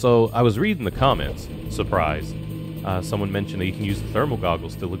 So I was reading the comments. Surprise! Someone mentioned that you can use the thermal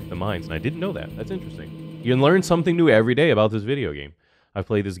goggles to look at the mines, and I didn't know that. That's interesting. You can learn something new every day about this video game. I've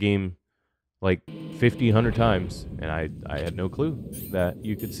played this game like 50, 100 times, and I had no clue that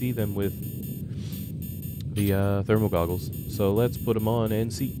you could see them with the thermal goggles. So let's put them on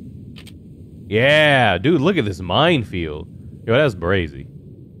and see. Yeah, dude, look at this minefield. Yo, that's brazy.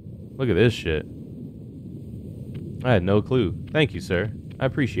 Look at this shit. I had no clue. Thank you, sir. I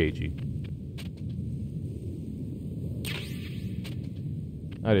appreciate you.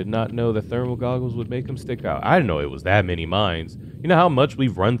 I did not know that thermal goggles would make them stick out. I didn't know it was that many mines. You know how much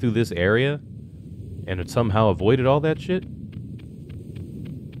we've run through this area? And it somehow avoided all that shit?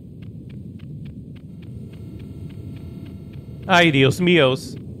 Ay, Dios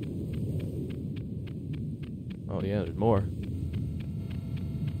míos. Oh, yeah, there's more.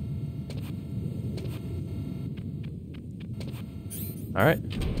 Alright.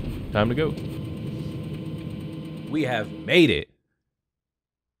 Time to go. We have made it.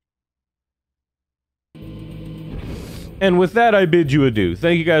 And with that, I bid you adieu.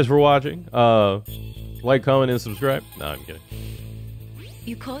 Thank you guys for watching. Like, comment, and subscribe. No, I'm kidding.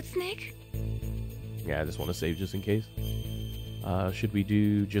 You caught Snake? Yeah, I just want to save just in case. Should we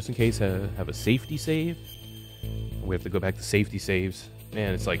do, just in case, have a safety save? We have to go back to safety saves.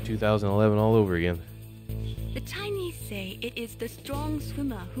 Man, it's like 2011 all over again. The Chinese say it is the strong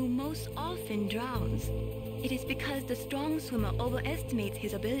swimmer who most often drowns. It is because the strong swimmer overestimates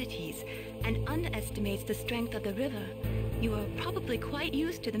his abilities and underestimates the strength of the river. You are probably quite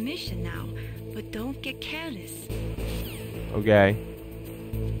used to the mission now, but don't get careless. Okay.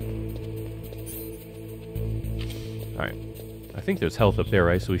 Alright. I think there's health up there,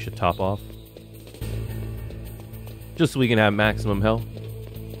 right? So we should top off. Just so we can have maximum health.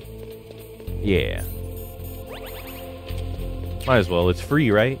 Yeah. Might as well. It's free,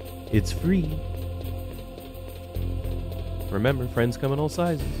 right? It's free. Remember, friends come in all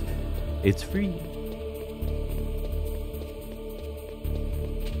sizes. It's free.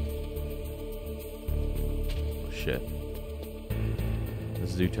 Oh, shit. Does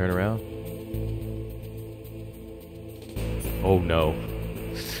this dude turn around? Oh, no.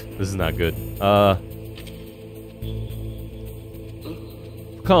 This is not good.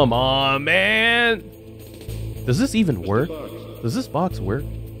 Come on, man! Does this even work? Does this box work?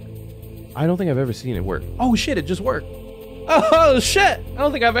 I don't think I've ever seen it work. Oh, shit, it just worked. Oh, shit! I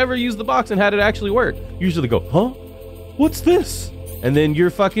don't think I've ever used the box and had it actually work. Usually go, huh? What's this? And then you're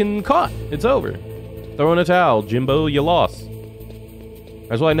fucking caught. It's over. Throw in a towel, Jimbo, you lost.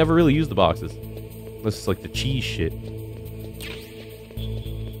 That's why I never really use the boxes. This is like the cheese shit.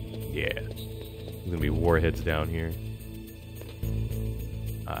 Yeah. There's gonna be warheads down here.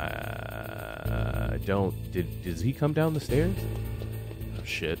 Does he come down the stairs? Oh,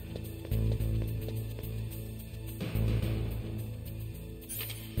 shit.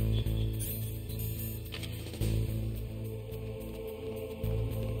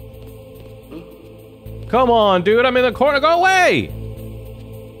 Come on, dude, I'm in the corner. Go away!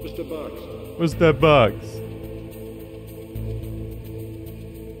 Mr. Box. What's that box?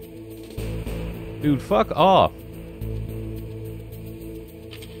 Dude, fuck off.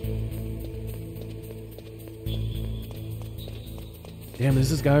 Damn, is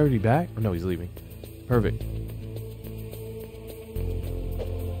this guy already back? Oh, no, he's leaving. Perfect.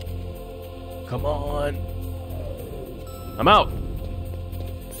 Come on. I'm out.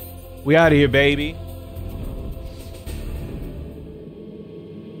 We out of here, baby.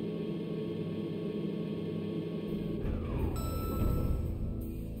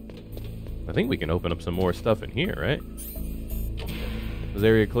 I think we can open up some more stuff in here, right? Is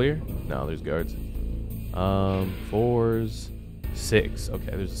area clear? No, there's guards. 4s, 6.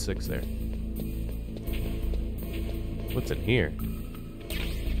 Okay, there's a 6 there. What's in here?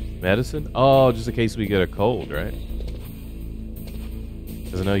 Medicine? Oh, just in case we get a cold, right?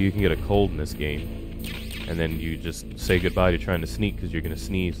 Because I know you can get a cold in this game. And then you just say goodbye to trying to sneak because you're going to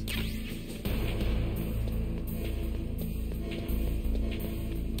sneeze.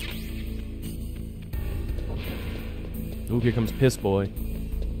 Ooh, here comes Piss Boy.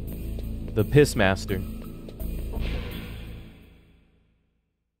 The Piss Master.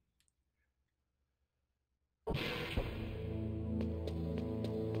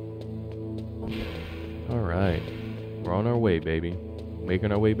 Alright. We're on our way, baby.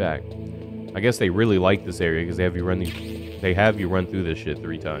 Making our way back. I guess they really like this area because they have you run through this shit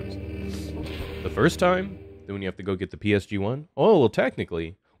 3 times. The first time, then when you have to go get the PSG-1. Oh, well,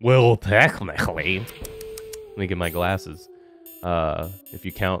 technically. Let me get my glasses. If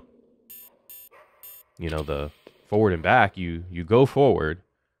you count, you know, the forward and back, you go forward.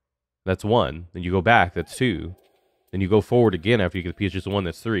 That's 1. Then you go back. That's 2. Then you go forward again after you get the PSG-1.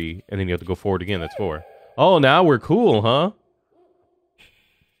 That's 3. And then you have to go forward again. That's 4. Oh, now we're cool, huh?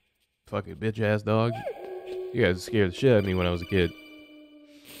 Fucking bitch-ass dog. You guys scared the shit out of me when I was a kid.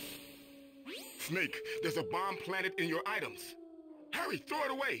 Snake, there's a bomb planted in your items. Hurry, throw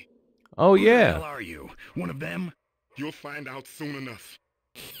it away. Oh, Who yeah. the hell are you? One of them? You'll find out soon enough.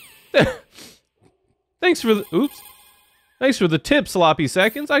 Thanks for the... Oops. Thanks for the tip, Sloppy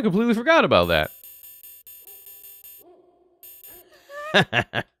Seconds. I completely forgot about that.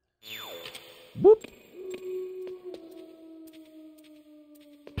 Whoop.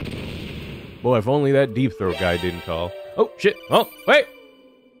 Boy, if only that deep throat guy didn't call. Oh, shit. Oh, wait.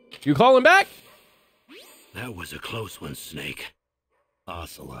 You calling back? That was a close one, Snake.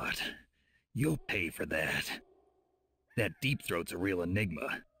 Ocelot. You'll pay for that. That Deep Throat's a real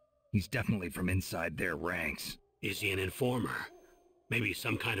enigma. He's definitely from inside their ranks. Is he an informer? Maybe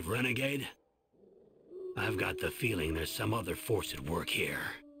some kind of renegade? I've got the feeling there's some other force at work here.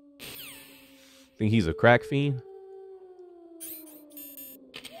 Think he's a crack fiend?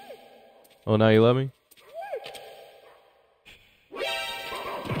 Oh, now you love me?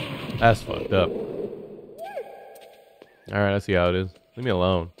 That's fucked up. Alright, I see how it is. Leave me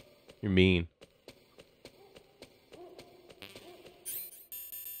alone. You're mean.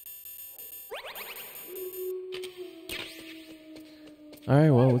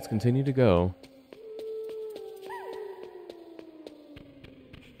 Alright, well, let's continue to go.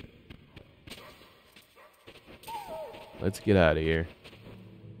 Let's get out of here.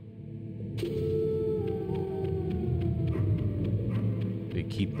 They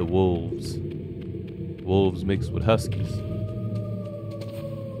keep the wolves. Wolves mixed with huskies.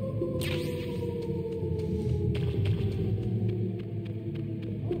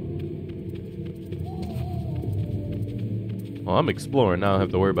 Well, I'm exploring now. I don't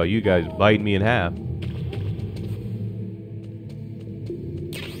have to worry about you guys biting me in half.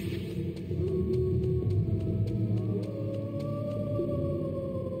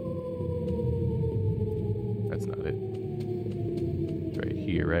 That's not it. It's right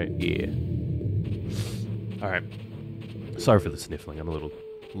here, right? Yeah. Alright. Sorry for the sniffling. I'm a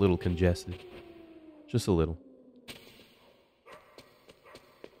little congested. Just a little.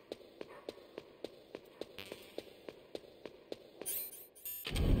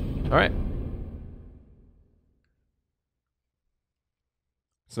 Alright.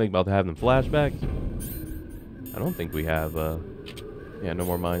 Snake about to have them flashbacks? I don't think we have, yeah, no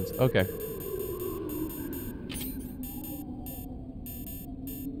more mines. Okay.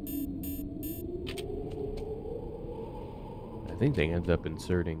 I think they ended up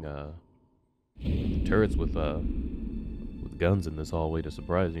inserting, turrets with guns in this hallway to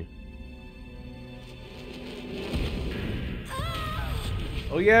surprise you.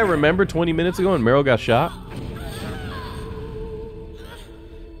 Oh yeah, remember 20 minutes ago when Meryl got shot?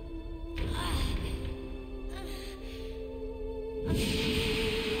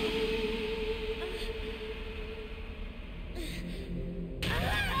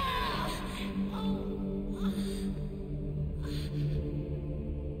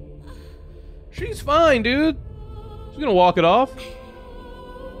 She's fine, dude. She's gonna walk it off.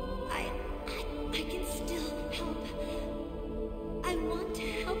 I can still help. I want to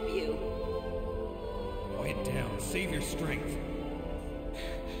help you. Quiet down. Save your strength.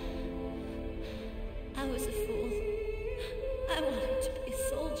 I was a fool. I wanted to be a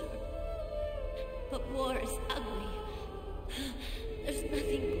soldier. But war is ugly. There's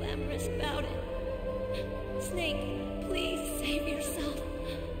nothing glamorous about it. Snake, please save yourself.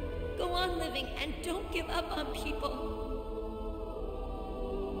 Go on living and don't give up on people.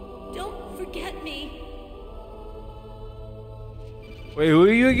 Don't forget me. Wait, who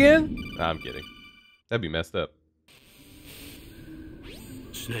are you again? Nah, I'm kidding. That'd be messed up.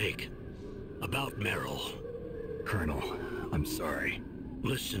 Snake, about Meryl. Colonel, I'm sorry.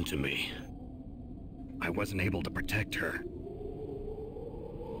 Listen to me. I wasn't able to protect her.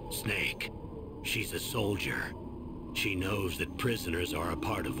 Snake, she's a soldier. She knows that prisoners are a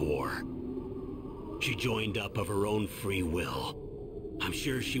part of war. She joined up of her own free will. I'm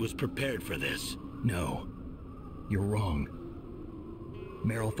sure she was prepared for this. No, you're wrong.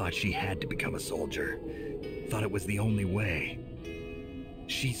 Meryl thought she had to become a soldier. Thought it was the only way.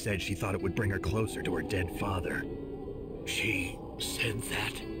 She said she thought it would bring her closer to her dead father. She said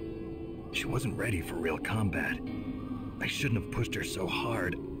that? She wasn't ready for real combat. I shouldn't have pushed her so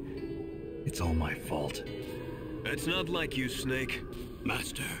hard. It's all my fault. It's not like you, Snake.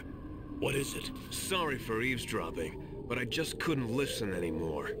 Master, what is it? Sorry for eavesdropping, but I just couldn't listen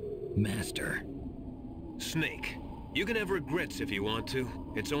anymore. Master. Snake, you can have regrets if you want to.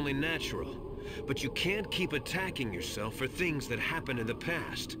 It's only natural. But you can't keep attacking yourself for things that happened in the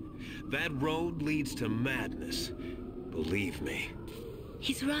past. That road leads to madness. Believe me.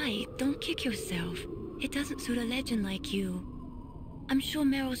 He's right. Don't kick yourself. It doesn't suit a legend like you. I'm sure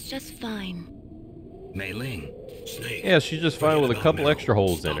Meryl's just fine. Mei Ling. Snake. Yeah, she's just fine with a couple extra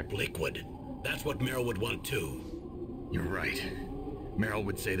holes in her. Liquid. That's what Meryl would want too. You're right. Meryl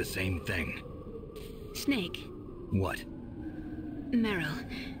would say the same thing. Snake. What? Meryl.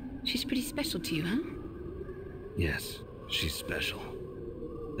 She's pretty special to you, huh? Yes, she's special.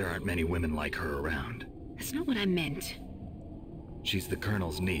 There aren't many women like her around. That's not what I meant. She's the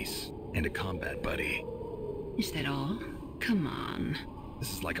Colonel's niece and a combat buddy. Is that all? Come on.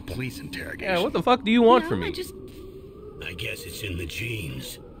 This is like a police interrogation. Yeah, what the fuck do you want from me? I guess it's in the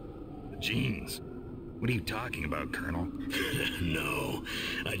genes. The genes? What are you talking about, Colonel? No,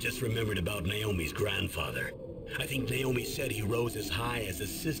 I just remembered about Naomi's grandfather. I think Naomi said he rose as high as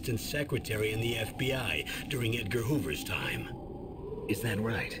assistant secretary in the FBI during Edgar Hoover's time. Is that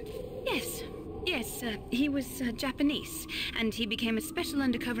right? Yes. Yes, he was Japanese, and he became a special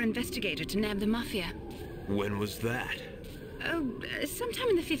undercover investigator to nab the Mafia. When was that? Oh, sometime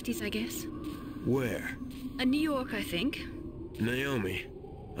in the 50s, I guess. Where? New York, I think. Naomi,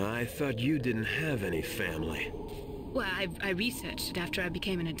 I thought you didn't have any family. Well, I researched it after I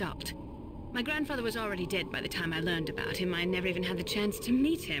became an adult. My grandfather was already dead by the time I learned about him. I never even had the chance to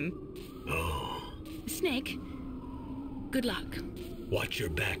meet him. Oh. Snake, good luck. Watch your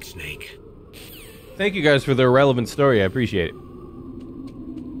back, Snake. Thank you guys for the relevant story. I appreciate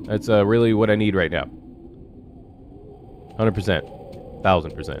it. That's really what I need right now. 100%.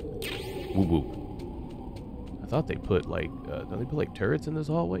 1000%. Woo woo. I thought they put like, don't they put like turrets in this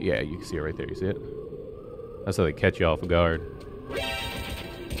hallway? Yeah, you can see it right there. You see it? That's how they catch you off guard.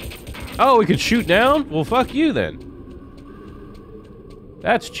 Oh, we could shoot down? Well, fuck you then.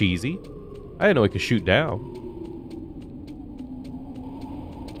 That's cheesy. I didn't know we could shoot down.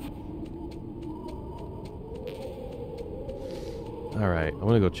 Alright, I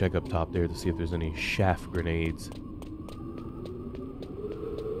want to go check up top there to see if there's any shaft grenades.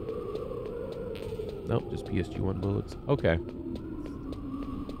 Nope, just PSG-1 bullets. Okay.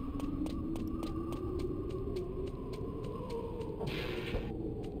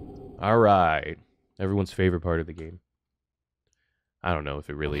 Alright. Everyone's favorite part of the game. I don't know if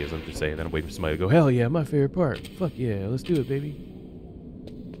it really is. I'm just saying that. I'm waiting for somebody to go, hell yeah, my favorite part. Fuck yeah, let's do it, baby.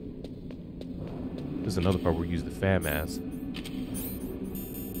 This is another part where we use the FAMAS.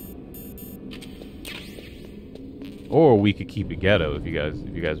 Or we could keep it ghetto if you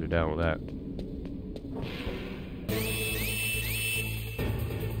guys are down with that.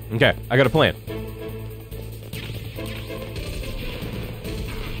 Okay, I got a plan.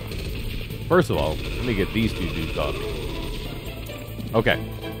 First of all, let me get these two dudes off. Okay,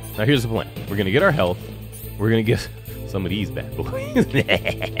 now here's the plan. We're gonna get our health. We're gonna get some of these bad boys.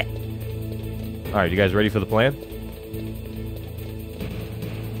 Alright, you guys ready for the plan?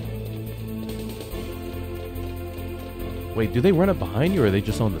 Wait, do they run up behind you or are they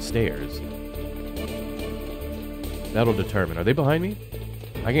just on the stairs? That'll determine. Are they behind me?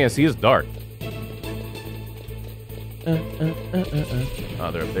 I can't see, it's dark.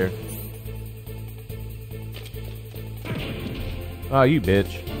 Oh, they're up there. Oh, you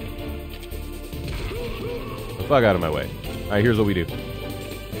bitch. The fuck out of my way. Alright, here's what we do.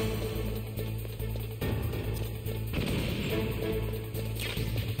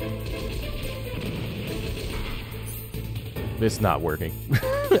 It's not working.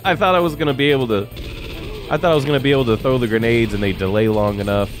 I thought I was gonna be able to throw the grenades and they delay long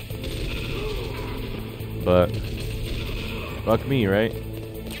enough. But fuck me, right?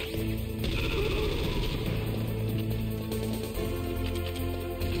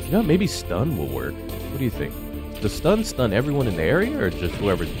 You know, maybe stun will work. What do you think? Does stun everyone in the area or just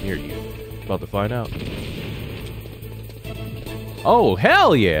whoever's near you? About to find out. Oh,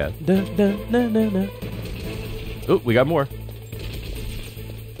 hell yeah! Oh, we got more.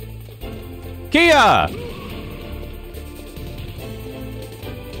 Kia!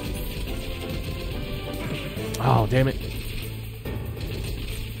 Oh, damn it.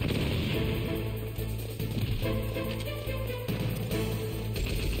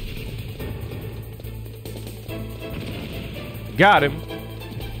 Got him.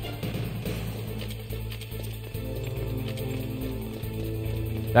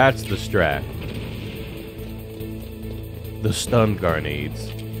 That's the strat. The stun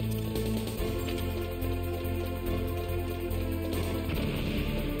grenades.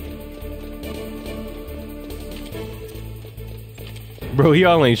 Bro,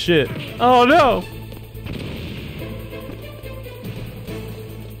 y'all ain't shit. Oh no!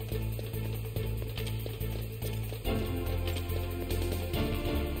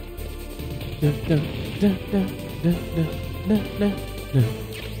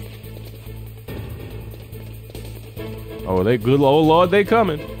 Oh, they good, oh Lord, they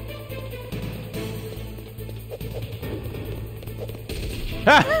coming.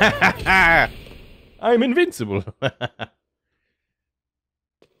 I'm invincible.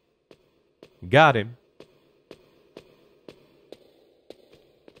 Got him.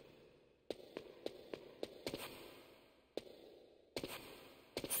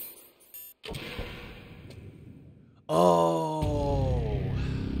 Oh,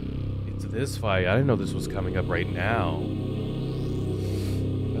 it's this fight. I didn't know this was coming up right now.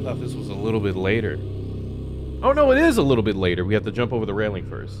 I thought this was a little bit later. Oh no, it is a little bit later. We have to jump over the railing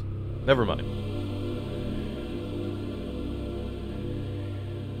first. Never mind.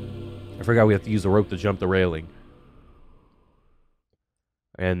 I forgot we have to use the rope to jump the railing.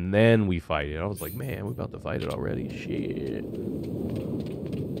 And then we fight it. I was like, man, we're about to fight it already. Shit.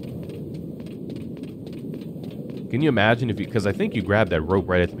 Can you imagine if you, because I think you grab that rope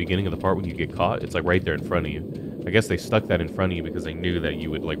right at the beginning of the part when you get caught. It's like right there in front of you. I guess they stuck that in front of you because they knew that you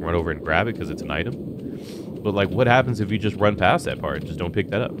would like run over and grab it because it's an item. But like, what happens if you just run past that part? Just don't pick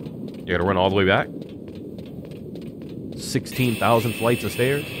that up. You gotta run all the way back. 16,000 flights of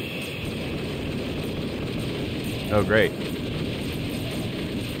stairs. Oh, great.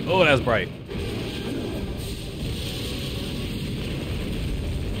 Oh, that's bright.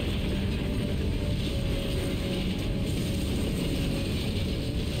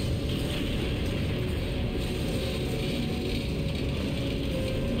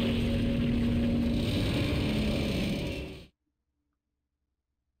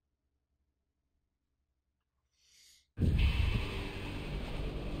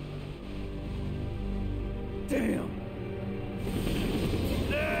 Damn.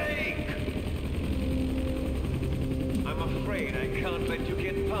 Snake! I'm afraid I can't let you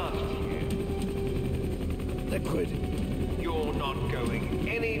get past here. Liquid. You're not going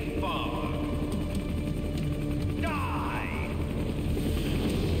any farther. Die!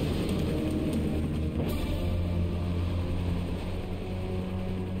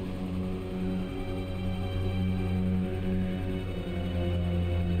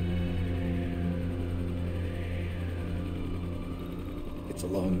 It's a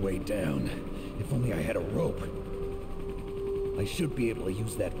long way down. If only I had a rope. I should be able to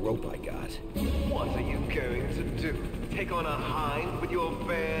use that rope I got. What are you going to do? Take on a hind with your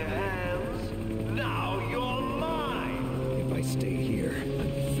bare hands? Now you're mine! If I stay here,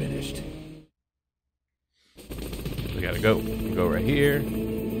 I'm finished. We gotta go. Go right here.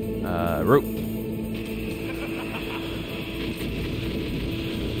 Rope.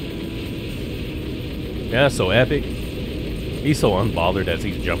 Yeah, that's so epic. He's so unbothered as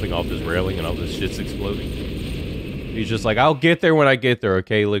he's jumping off this railing and all this shit's exploding. He's just like, I'll get there when I get there,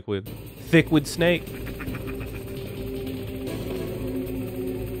 okay, Liquid? Thickwood Snake.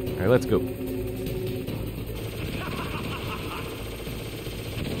 Alright, let's go.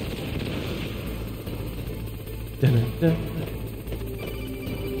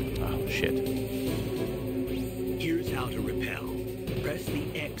 Oh, shit. Here's how to repel. Press the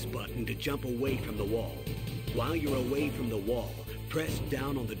X button to jump away from the wall. While you're away from the wall, press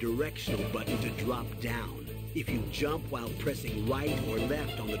down on the directional button to drop down. If you jump while pressing right or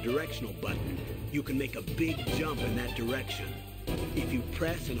left on the directional button, you can make a big jump in that direction. If you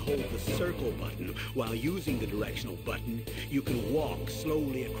press and hold the circle button while using the directional button, you can walk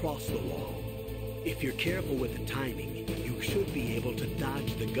slowly across the wall. If you're careful with the timing, you should be able to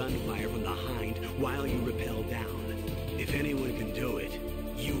dodge the gunfire from the hind while you rappel down. If anyone can do it,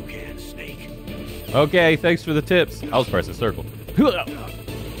 you can, Snake. Okay, thanks for the tips. I was pressing circle.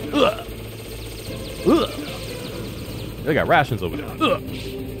 They got rations over there.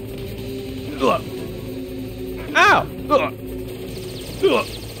 Ow!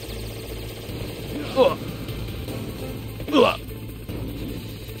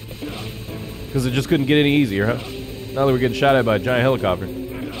 Because it just couldn't get any easier, huh? Now that we're getting shot at by a giant helicopter.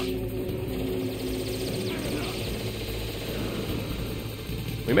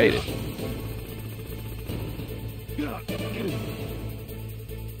 We made it.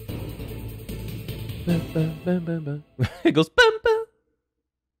 It goes bum bum.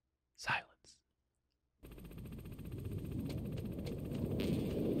 Silence.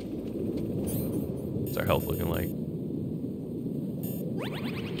 What's our health looking like?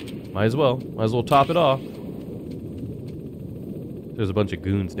 Might as well top it off. There's a bunch of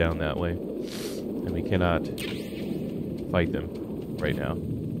goons down that way, and we cannot fight them right now.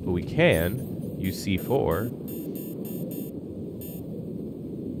 But we can use C4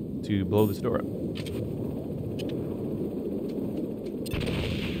 to blow this door up,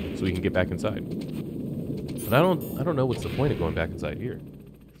 so we can get back inside. But I don't know what's the point of going back inside here,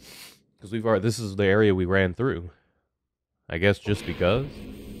 because this is the area we ran through. I guess just because.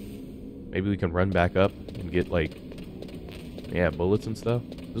 Maybe we can run back up and get, like, yeah, bullets and stuff.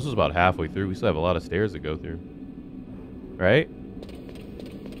 This was about halfway through. We still have a lot of stairs to go through. Right?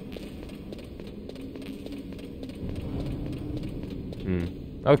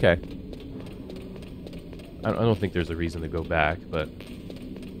 Okay. I don't think there's a reason to go back, but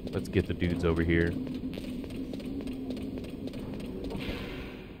let's get the dudes over here. I'm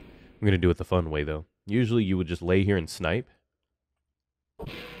going to do it the fun way, though. Usually you would just lay here and snipe.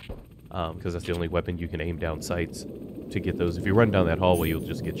 Because that's the only weapon you can aim down sights to get those. If you run down that hallway, you'll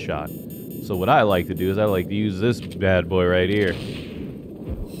just get shot. So what I like to do is I like to use this bad boy right here.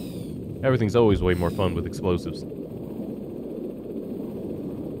 Everything's always way more fun with explosives.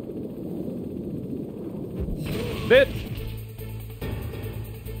 Bitch!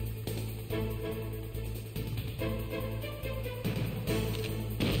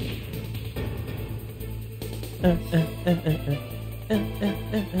 Do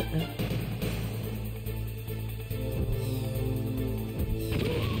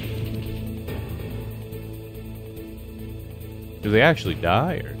they actually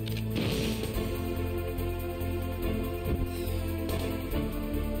die, or?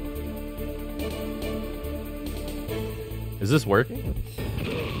 Is this working?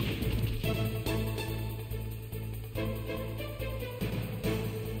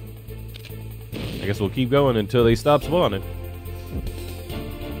 I guess we'll keep going until they stop spawning.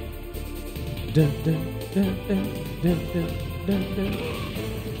 Dun, dun, dun, dun, dun, dun, dun, dun.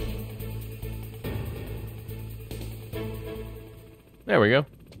 There we go.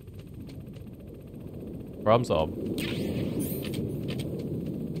 Problem solved.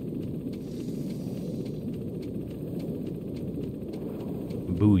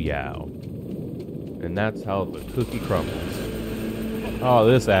 Booyah. And that's how the cookie crumbles. Oh,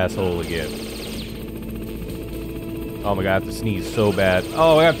 this asshole again. Oh my god, I have to sneeze so bad.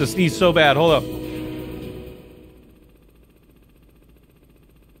 Oh, I have to sneeze so bad. Hold up.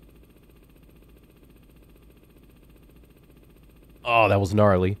 Oh, that was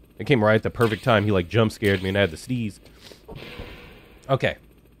gnarly. It came right at the perfect time. He like jump scared me and I had to sneeze. Okay.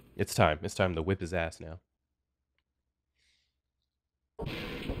 It's time. It's time to whip his ass now.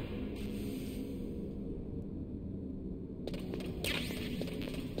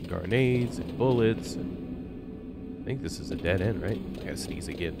 Grenades and bullets. I think this is a dead end, right? I gotta sneeze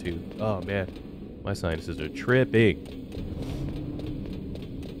again too. Oh man. My sinuses are tripping.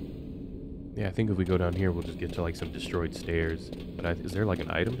 Yeah, I think if we go down here, we'll just get to like some destroyed stairs. But is there like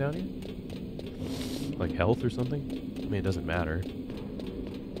an item down here? Like health or something? I mean, it doesn't matter.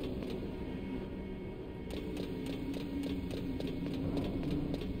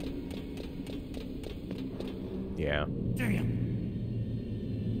 Yeah. Damn.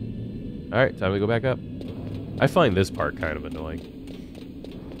 Alright, time to go back up. I find this part kind of annoying.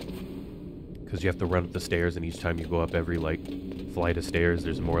 Because you have to run up the stairs, and each time you go up every, like, flight of stairs,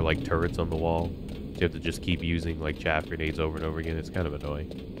 there's more, like, turrets on the wall. So you have to just keep using, like, chaff grenades over and over again. It's kind of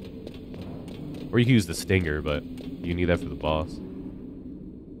annoying. Or you can use the stinger, but you need that for the boss.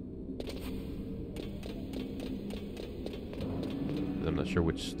 I'm not sure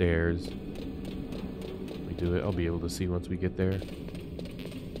which stairs we do it. I'll be able to see once we get there.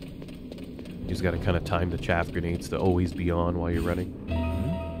 You just gotta kind of time the chaff grenades to always be on while you're running.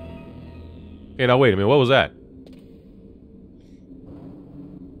 Okay, now wait a minute. What was that?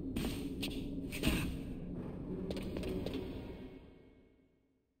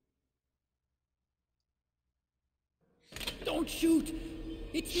 Don't shoot!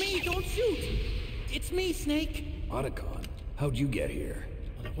 It's me! Don't shoot! It's me, Snake! Otacon, how'd you get here?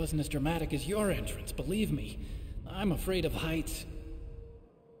 Well, it wasn't as dramatic as your entrance, believe me. I'm afraid of heights.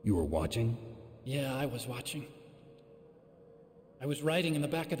 You were watching? Yeah, I was watching. I was riding in the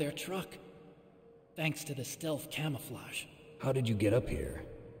back of their truck. Thanks to the stealth camouflage. How did you get up here?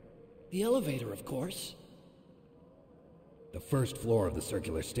 The elevator, of course. The first floor of the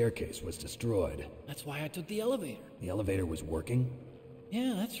circular staircase was destroyed. That's why I took the elevator. The elevator was working?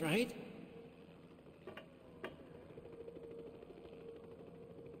 Yeah, that's right.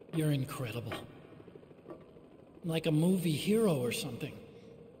 You're incredible. Like a movie hero or something.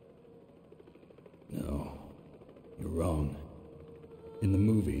 No, you're wrong. In the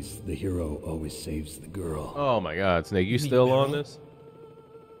movies, the hero always saves the girl. Oh my god, Snake, you still on this?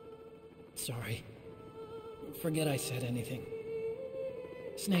 Sorry. Forget I said anything.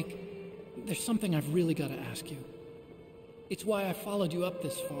 Snake, there's something I've really got to ask you. It's why I followed you up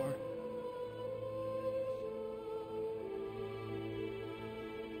this far.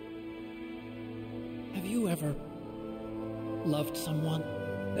 Have you ever loved someone?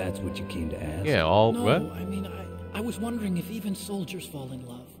 That's what you came to ask? Yeah, all no, what? I mean, I was wondering if even soldiers fall in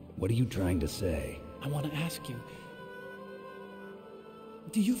love. What are you trying to say? I want to ask you,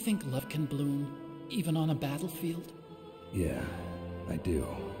 do you think love can bloom even on a battlefield? Yeah, I do.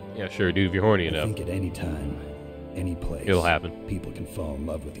 Yeah, sure, dude, if you're horny enough. I think at any time, any place, it'll happen. People can fall in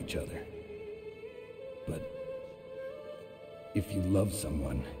love with each other. But if you love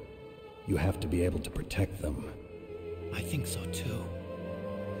someone, you have to be able to protect them. I think so too.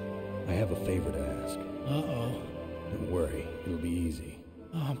 I have a favor to ask. Uh-oh. Don't worry, it'll be easy.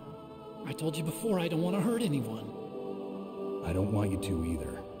 I told you before I don't want to hurt anyone. I don't want you to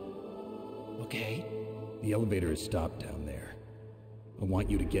either. Okay. The elevator is stopped down there. I want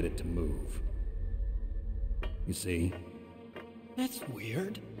you to get it to move. You see? That's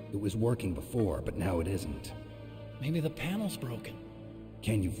weird. It was working before, but now it isn't. Maybe the panel's broken.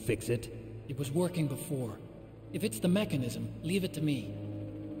 Can you fix it? It was working before. If it's the mechanism, leave it to me.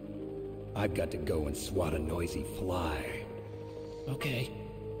 I've got to go and swat a noisy fly. Okay,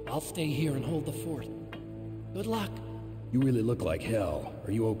 I'll stay here and hold the fort. Good luck. You really look like hell.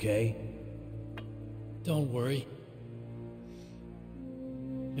 Are you okay? Don't worry.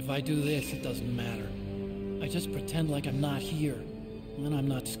 If I do this, it doesn't matter. I just pretend like I'm not here, and then I'm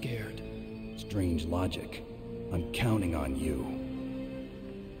not scared. Strange logic. I'm counting on you.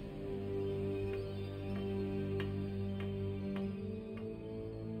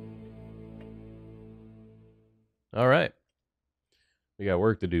 All right. We got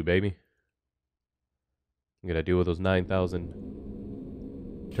work to do, baby. We gotta deal with those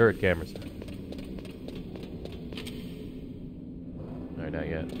 9,000 turret cameras. Alright, not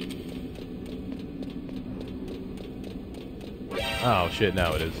yet. Oh shit,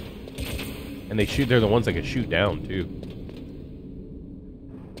 now it is. And they're the ones that can shoot down too.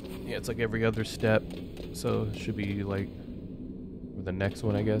 Yeah, it's like every other step. So it should be like the next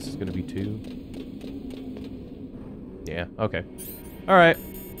one, I guess, is gonna be 2. Yeah, okay. Alright.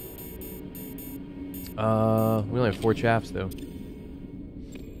 We only have 4 chaffs though.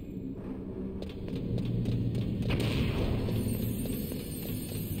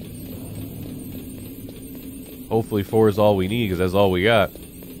 Hopefully 4 is all we need, because that's all we got.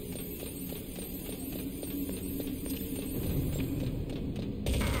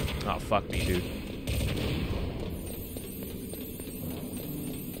 Oh, fuck me, dude.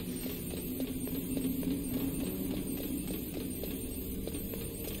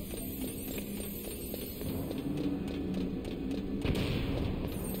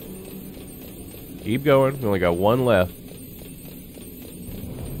 Keep going. We only got 1 left.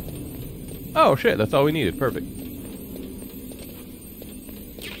 Oh, shit. That's all we needed. Perfect.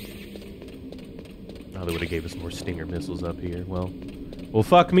 Oh, they would have gave us more Stinger missiles up here. Well,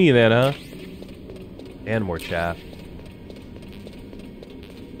 fuck me then, huh? And more chaff.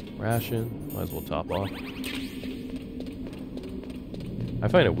 Ration. Might as well top off. I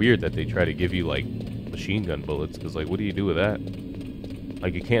find it weird that they try to give you, like, machine gun bullets, because, like, what do you do with that?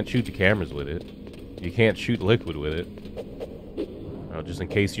 Like, you can't shoot the cameras with it. You can't shoot liquid with it. Just in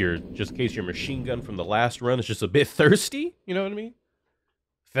case your machine gun from the last run is just a bit thirsty. You know what I mean?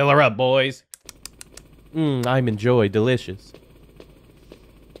 Fill her up, boys. I'm enjoy. Delicious.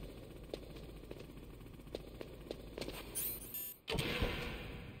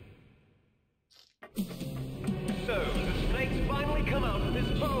 So, the snake's finally come out of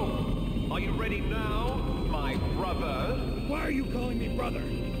his home. Are you ready now, my brother? Why are you calling me brother?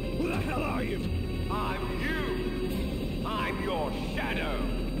 Who the hell are you? I'm you. I'm your shadow.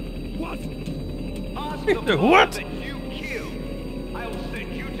 What? Ask the What? that you killed. I'll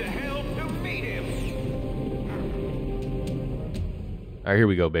send you to hell to meet him. All right, here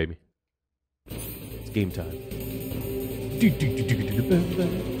we go, baby. It's game time.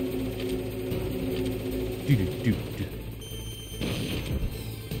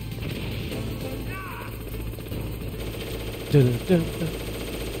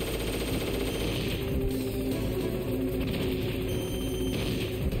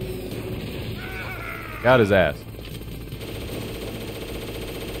 Got his ass.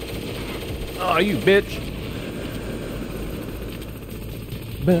 Oh, you bitch.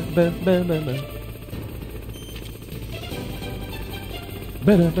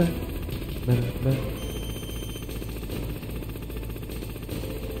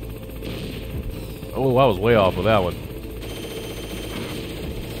 Oh, I was way off with that one.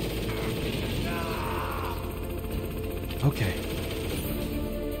 Okay.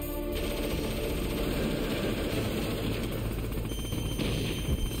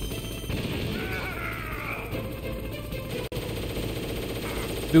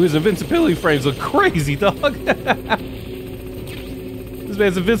 Dude, his invincibility frames look crazy, dog. This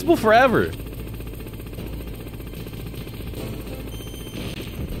man's invincible forever. Is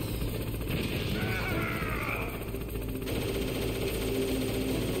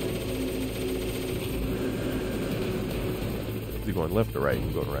he going left or right?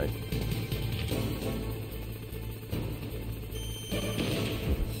 He's going right.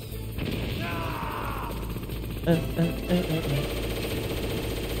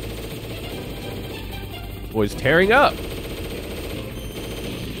 Boy's tearing up.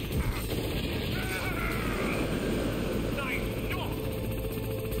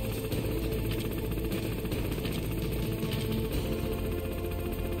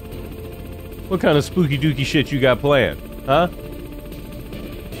 What kind of spooky dooky shit you got planned? Huh?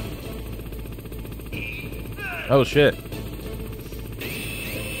 Oh shit.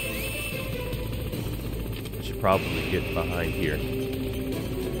 I should probably get behind here.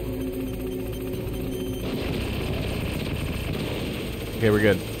 Okay, we're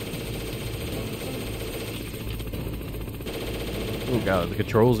good. god, the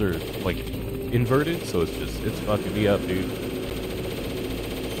controls are like inverted, so it's fucking me up, dude.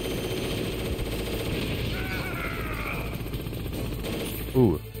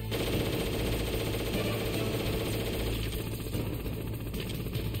 Ooh.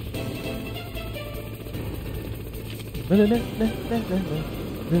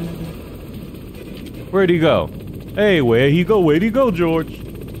 Where'd he go? Hey, where'd he go? Where'd he go, George?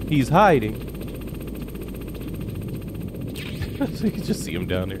 He's hiding. So you can just see him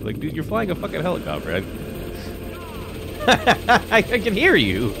down there. Like, dude, you're flying a fucking helicopter. I can hear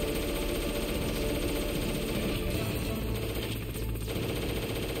you.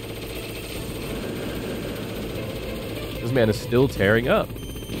 This man is still tearing up.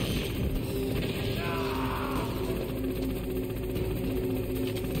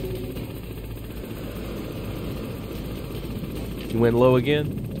 He went low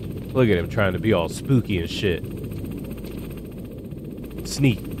again. Look at him trying to be all spooky and shit.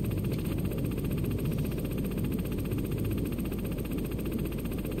 Sneak.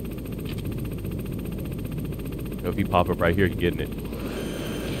 If he pop up right here, you're getting it.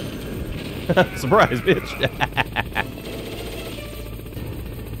 Surprise, bitch.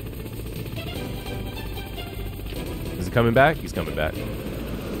 Is he coming back? He's coming back.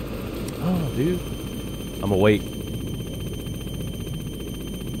 Oh, dude. I'm gonna wait.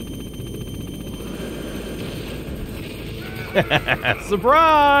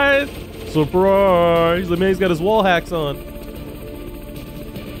 Surprise! Surprise! The man's got his wall hacks on.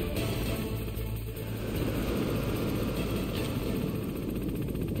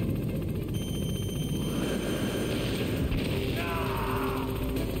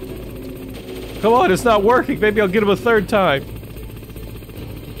 Come on, it's not working. Maybe I'll get him a third time.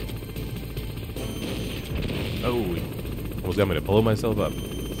 Oh, almost got me to blow myself up.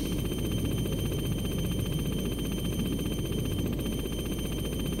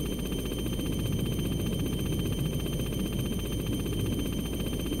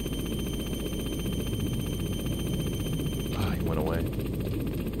 He went away.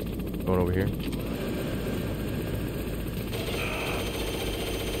 Going over here.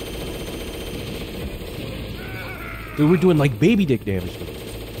 Dude, we're doing like baby dick damage.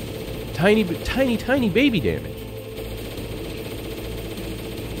 Tiny baby damage.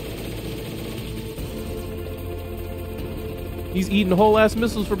 He's eating whole ass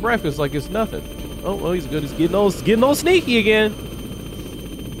missiles for breakfast like it's nothing. Oh, well, he's good. He's getting all sneaky again.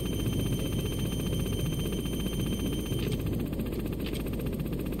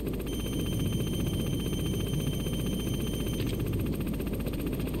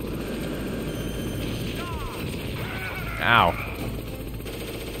 Ow.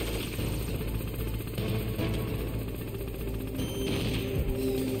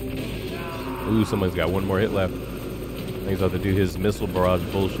 Ooh, somebody's got one more hit left. He's about to do his missile barrage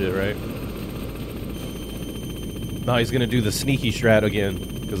bullshit, right? No, he's gonna do the sneaky strat again,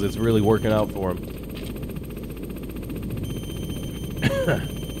 because it's really working out for him.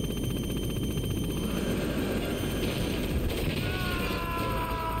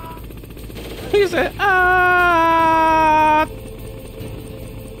 He said, ah!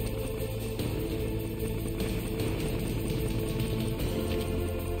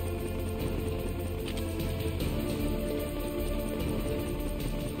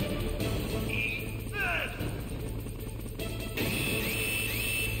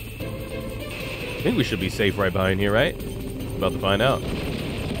 I think we should be safe right behind here, right? About to find out.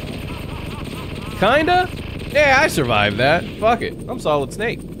 Kinda? Yeah, I survived that. Fuck it. I'm Solid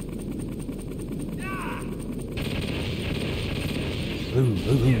Snake. Boom,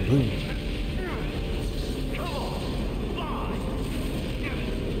 boom, boom, boom.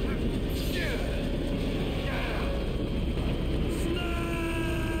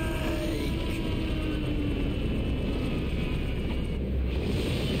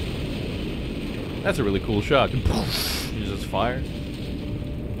 That's a really cool shot. Uses fire.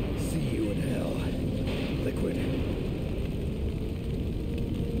 See you in hell, Liquid.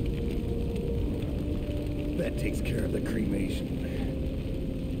 That takes care of the cremation.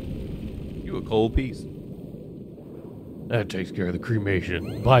 You a cold piece. That takes care of the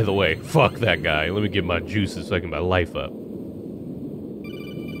cremation. By the way, fuck that guy. Let me get my juices so I can buy life up.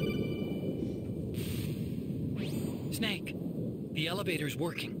 Snake, the elevator's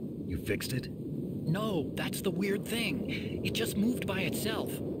working. You fixed it? No, that's the weird thing. It just moved by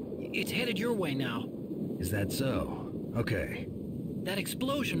itself. It's headed your way now. Is that so? Okay. That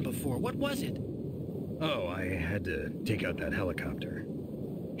explosion before, what was it? Oh, I had to take out that helicopter.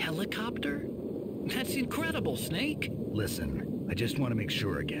 Helicopter? That's incredible, Snake. Listen, I just want to make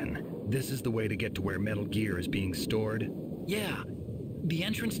sure again. This is the way to get to where Metal Gear is being stored? Yeah, The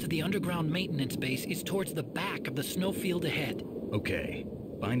entrance to the underground maintenance base is towards the back of the snowfield ahead. Okay.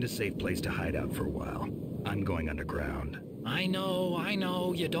 Find a safe place to hide out for a while. I'm going underground. I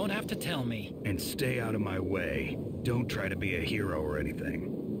know. You don't have to tell me. And stay out of my way. Don't try to be a hero or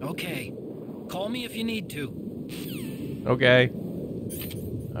anything. Okay. Call me if you need to. Okay.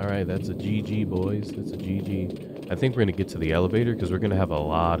 Alright, that's a GG, boys. That's a GG. I think we're going to get to the elevator because we're going to have a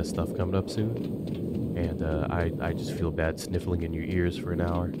lot of stuff coming up soon. And I just feel bad sniffling in your ears for an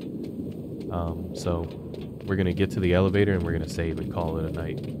hour. So we're going to get to the elevator and we're going to save and call it a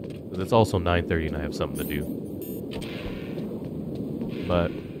night. Because it's also 9:30 and I have something to do.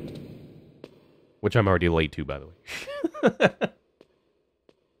 But, which I'm already late to, by the way.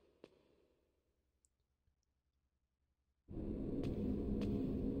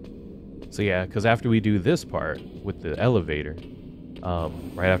 So yeah, because after we do this part with the elevator,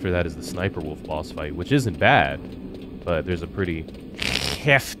 right after that is the Sniper Wolf boss fight, which isn't bad, but there's a pretty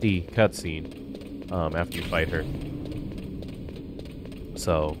hefty cutscene after you fight her.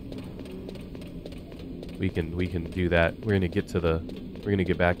 So we can do that. We're gonna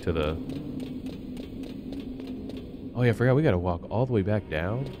get back to the. Oh yeah, I forgot we gotta walk all the way back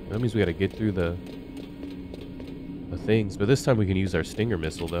down. That means we gotta get through the things, but this time we can use our Stinger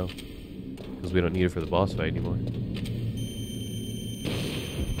missile though. Because we don't need it for the boss fight anymore.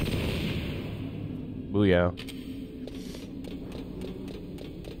 Booyah.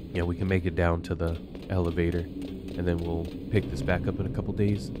 Yeah, we can make it down to the elevator. And then we'll pick this back up in a couple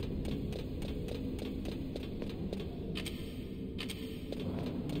days.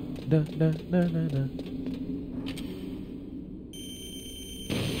 Da, da, da, da, da.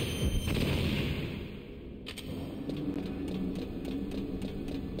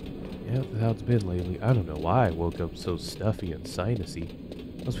 Yeah, that's how it's been lately. I don't know why I woke up so stuffy and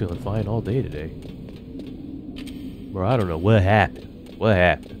sinusy. I was feeling fine all day today. Bro, I don't know what happened. What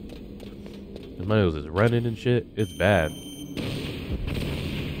happened? My nose is running and shit. It's bad.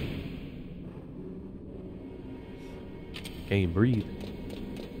 Can't even breathe.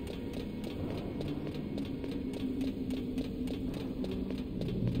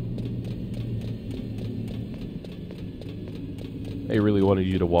 They really wanted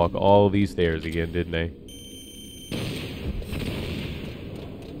you to walk all these stairs again, didn't they?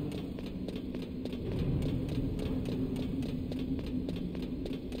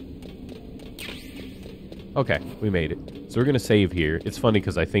 Okay, we made it. So we're going to save here. It's funny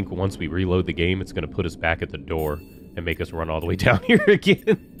because I think once we reload the game, it's going to put us back at the door and make us run all the way down here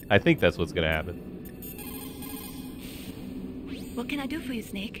again. I think that's what's going to happen. What can I do for you,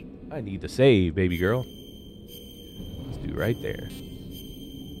 Snake? I need the save, baby girl. Let's do right there.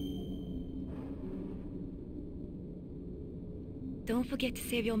 Don't forget to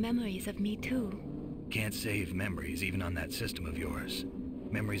save your memories of me, too. Can't save memories even on that system of yours.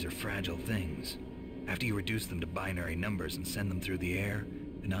 Memories are fragile things. After you reduce them to binary numbers and send them through the air,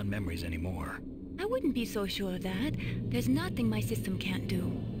 they're not memories anymore. I wouldn't be so sure of that. There's nothing my system can't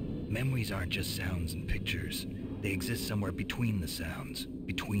do. Memories aren't just sounds and pictures. They exist somewhere between the sounds,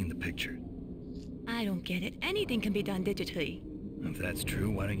 between the pictures. I don't get it. Anything can be done digitally. If that's true,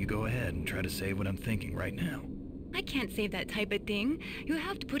 why don't you go ahead and try to save what I'm thinking right now? I can't save that type of thing. You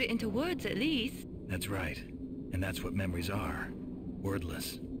have to put it into words at least. That's right. And that's what memories are.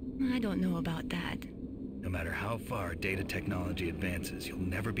 Wordless. I don't know about that. No matter how far data technology advances, you'll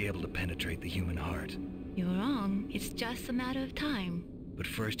never be able to penetrate the human heart. You're wrong. It's just a matter of time. But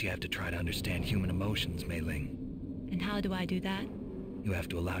first you have to try to understand human emotions, Mei Ling. And how do I do that? You have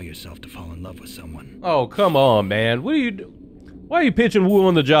to allow yourself to fall in love with someone. Oh, come on, man. What are you Why are you pitching Wu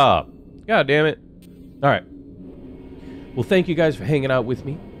on the job? God damn it. Alright. Well, thank you guys for hanging out with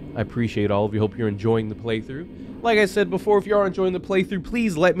me. I appreciate all of you. Hope you're enjoying the playthrough. Like I said before, if you are enjoying the playthrough,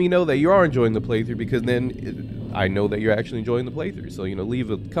 please let me know that you are enjoying the playthrough, because then I know that you're actually enjoying the playthrough. So, leave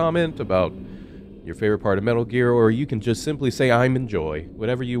a comment about your favorite part of Metal Gear, or you can just simply say, I'm enjoy.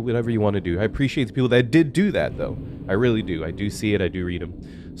 Whatever you want to do. I appreciate the people that did do that, though. I really do. I do see it. I do read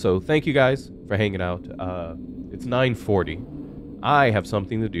them. So, thank you guys for hanging out. It's 9:40. I have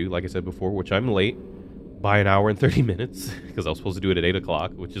something to do, like I said before, which I'm late by an hour and 30 minutes, because I was supposed to do it at 8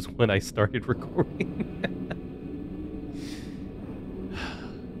 o'clock, which is when I started recording.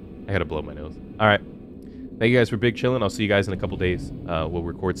 I gotta blow my nose. Alright. Thank you guys for big chilling. I'll see you guys in a couple days. We'll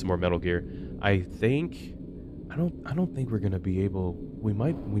record some more Metal Gear. I don't think we're gonna be able. We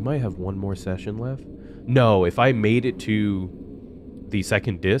might have one more session left. No, if I made it to the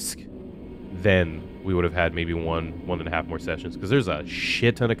second disc, then we would have had maybe one and a half more sessions, because there's a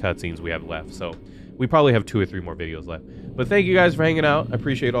shit ton of cutscenes we have left. So we probably have 2 or 3 more videos left. But thank you guys for hanging out. I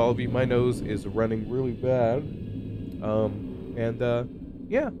appreciate all of you. My nose is running really bad. And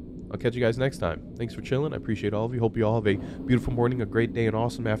yeah, I'll catch you guys next time. Thanks for chilling. I appreciate all of you. Hope you all have a beautiful morning, a great day, an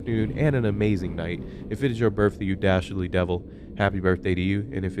awesome afternoon, and an amazing night. If it is your birthday, you dastardly devil, happy birthday to you.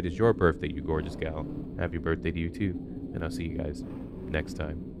 And if it is your birthday, you gorgeous gal, happy birthday to you too. And I'll see you guys next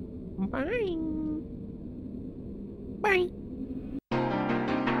time. Bye. Bye.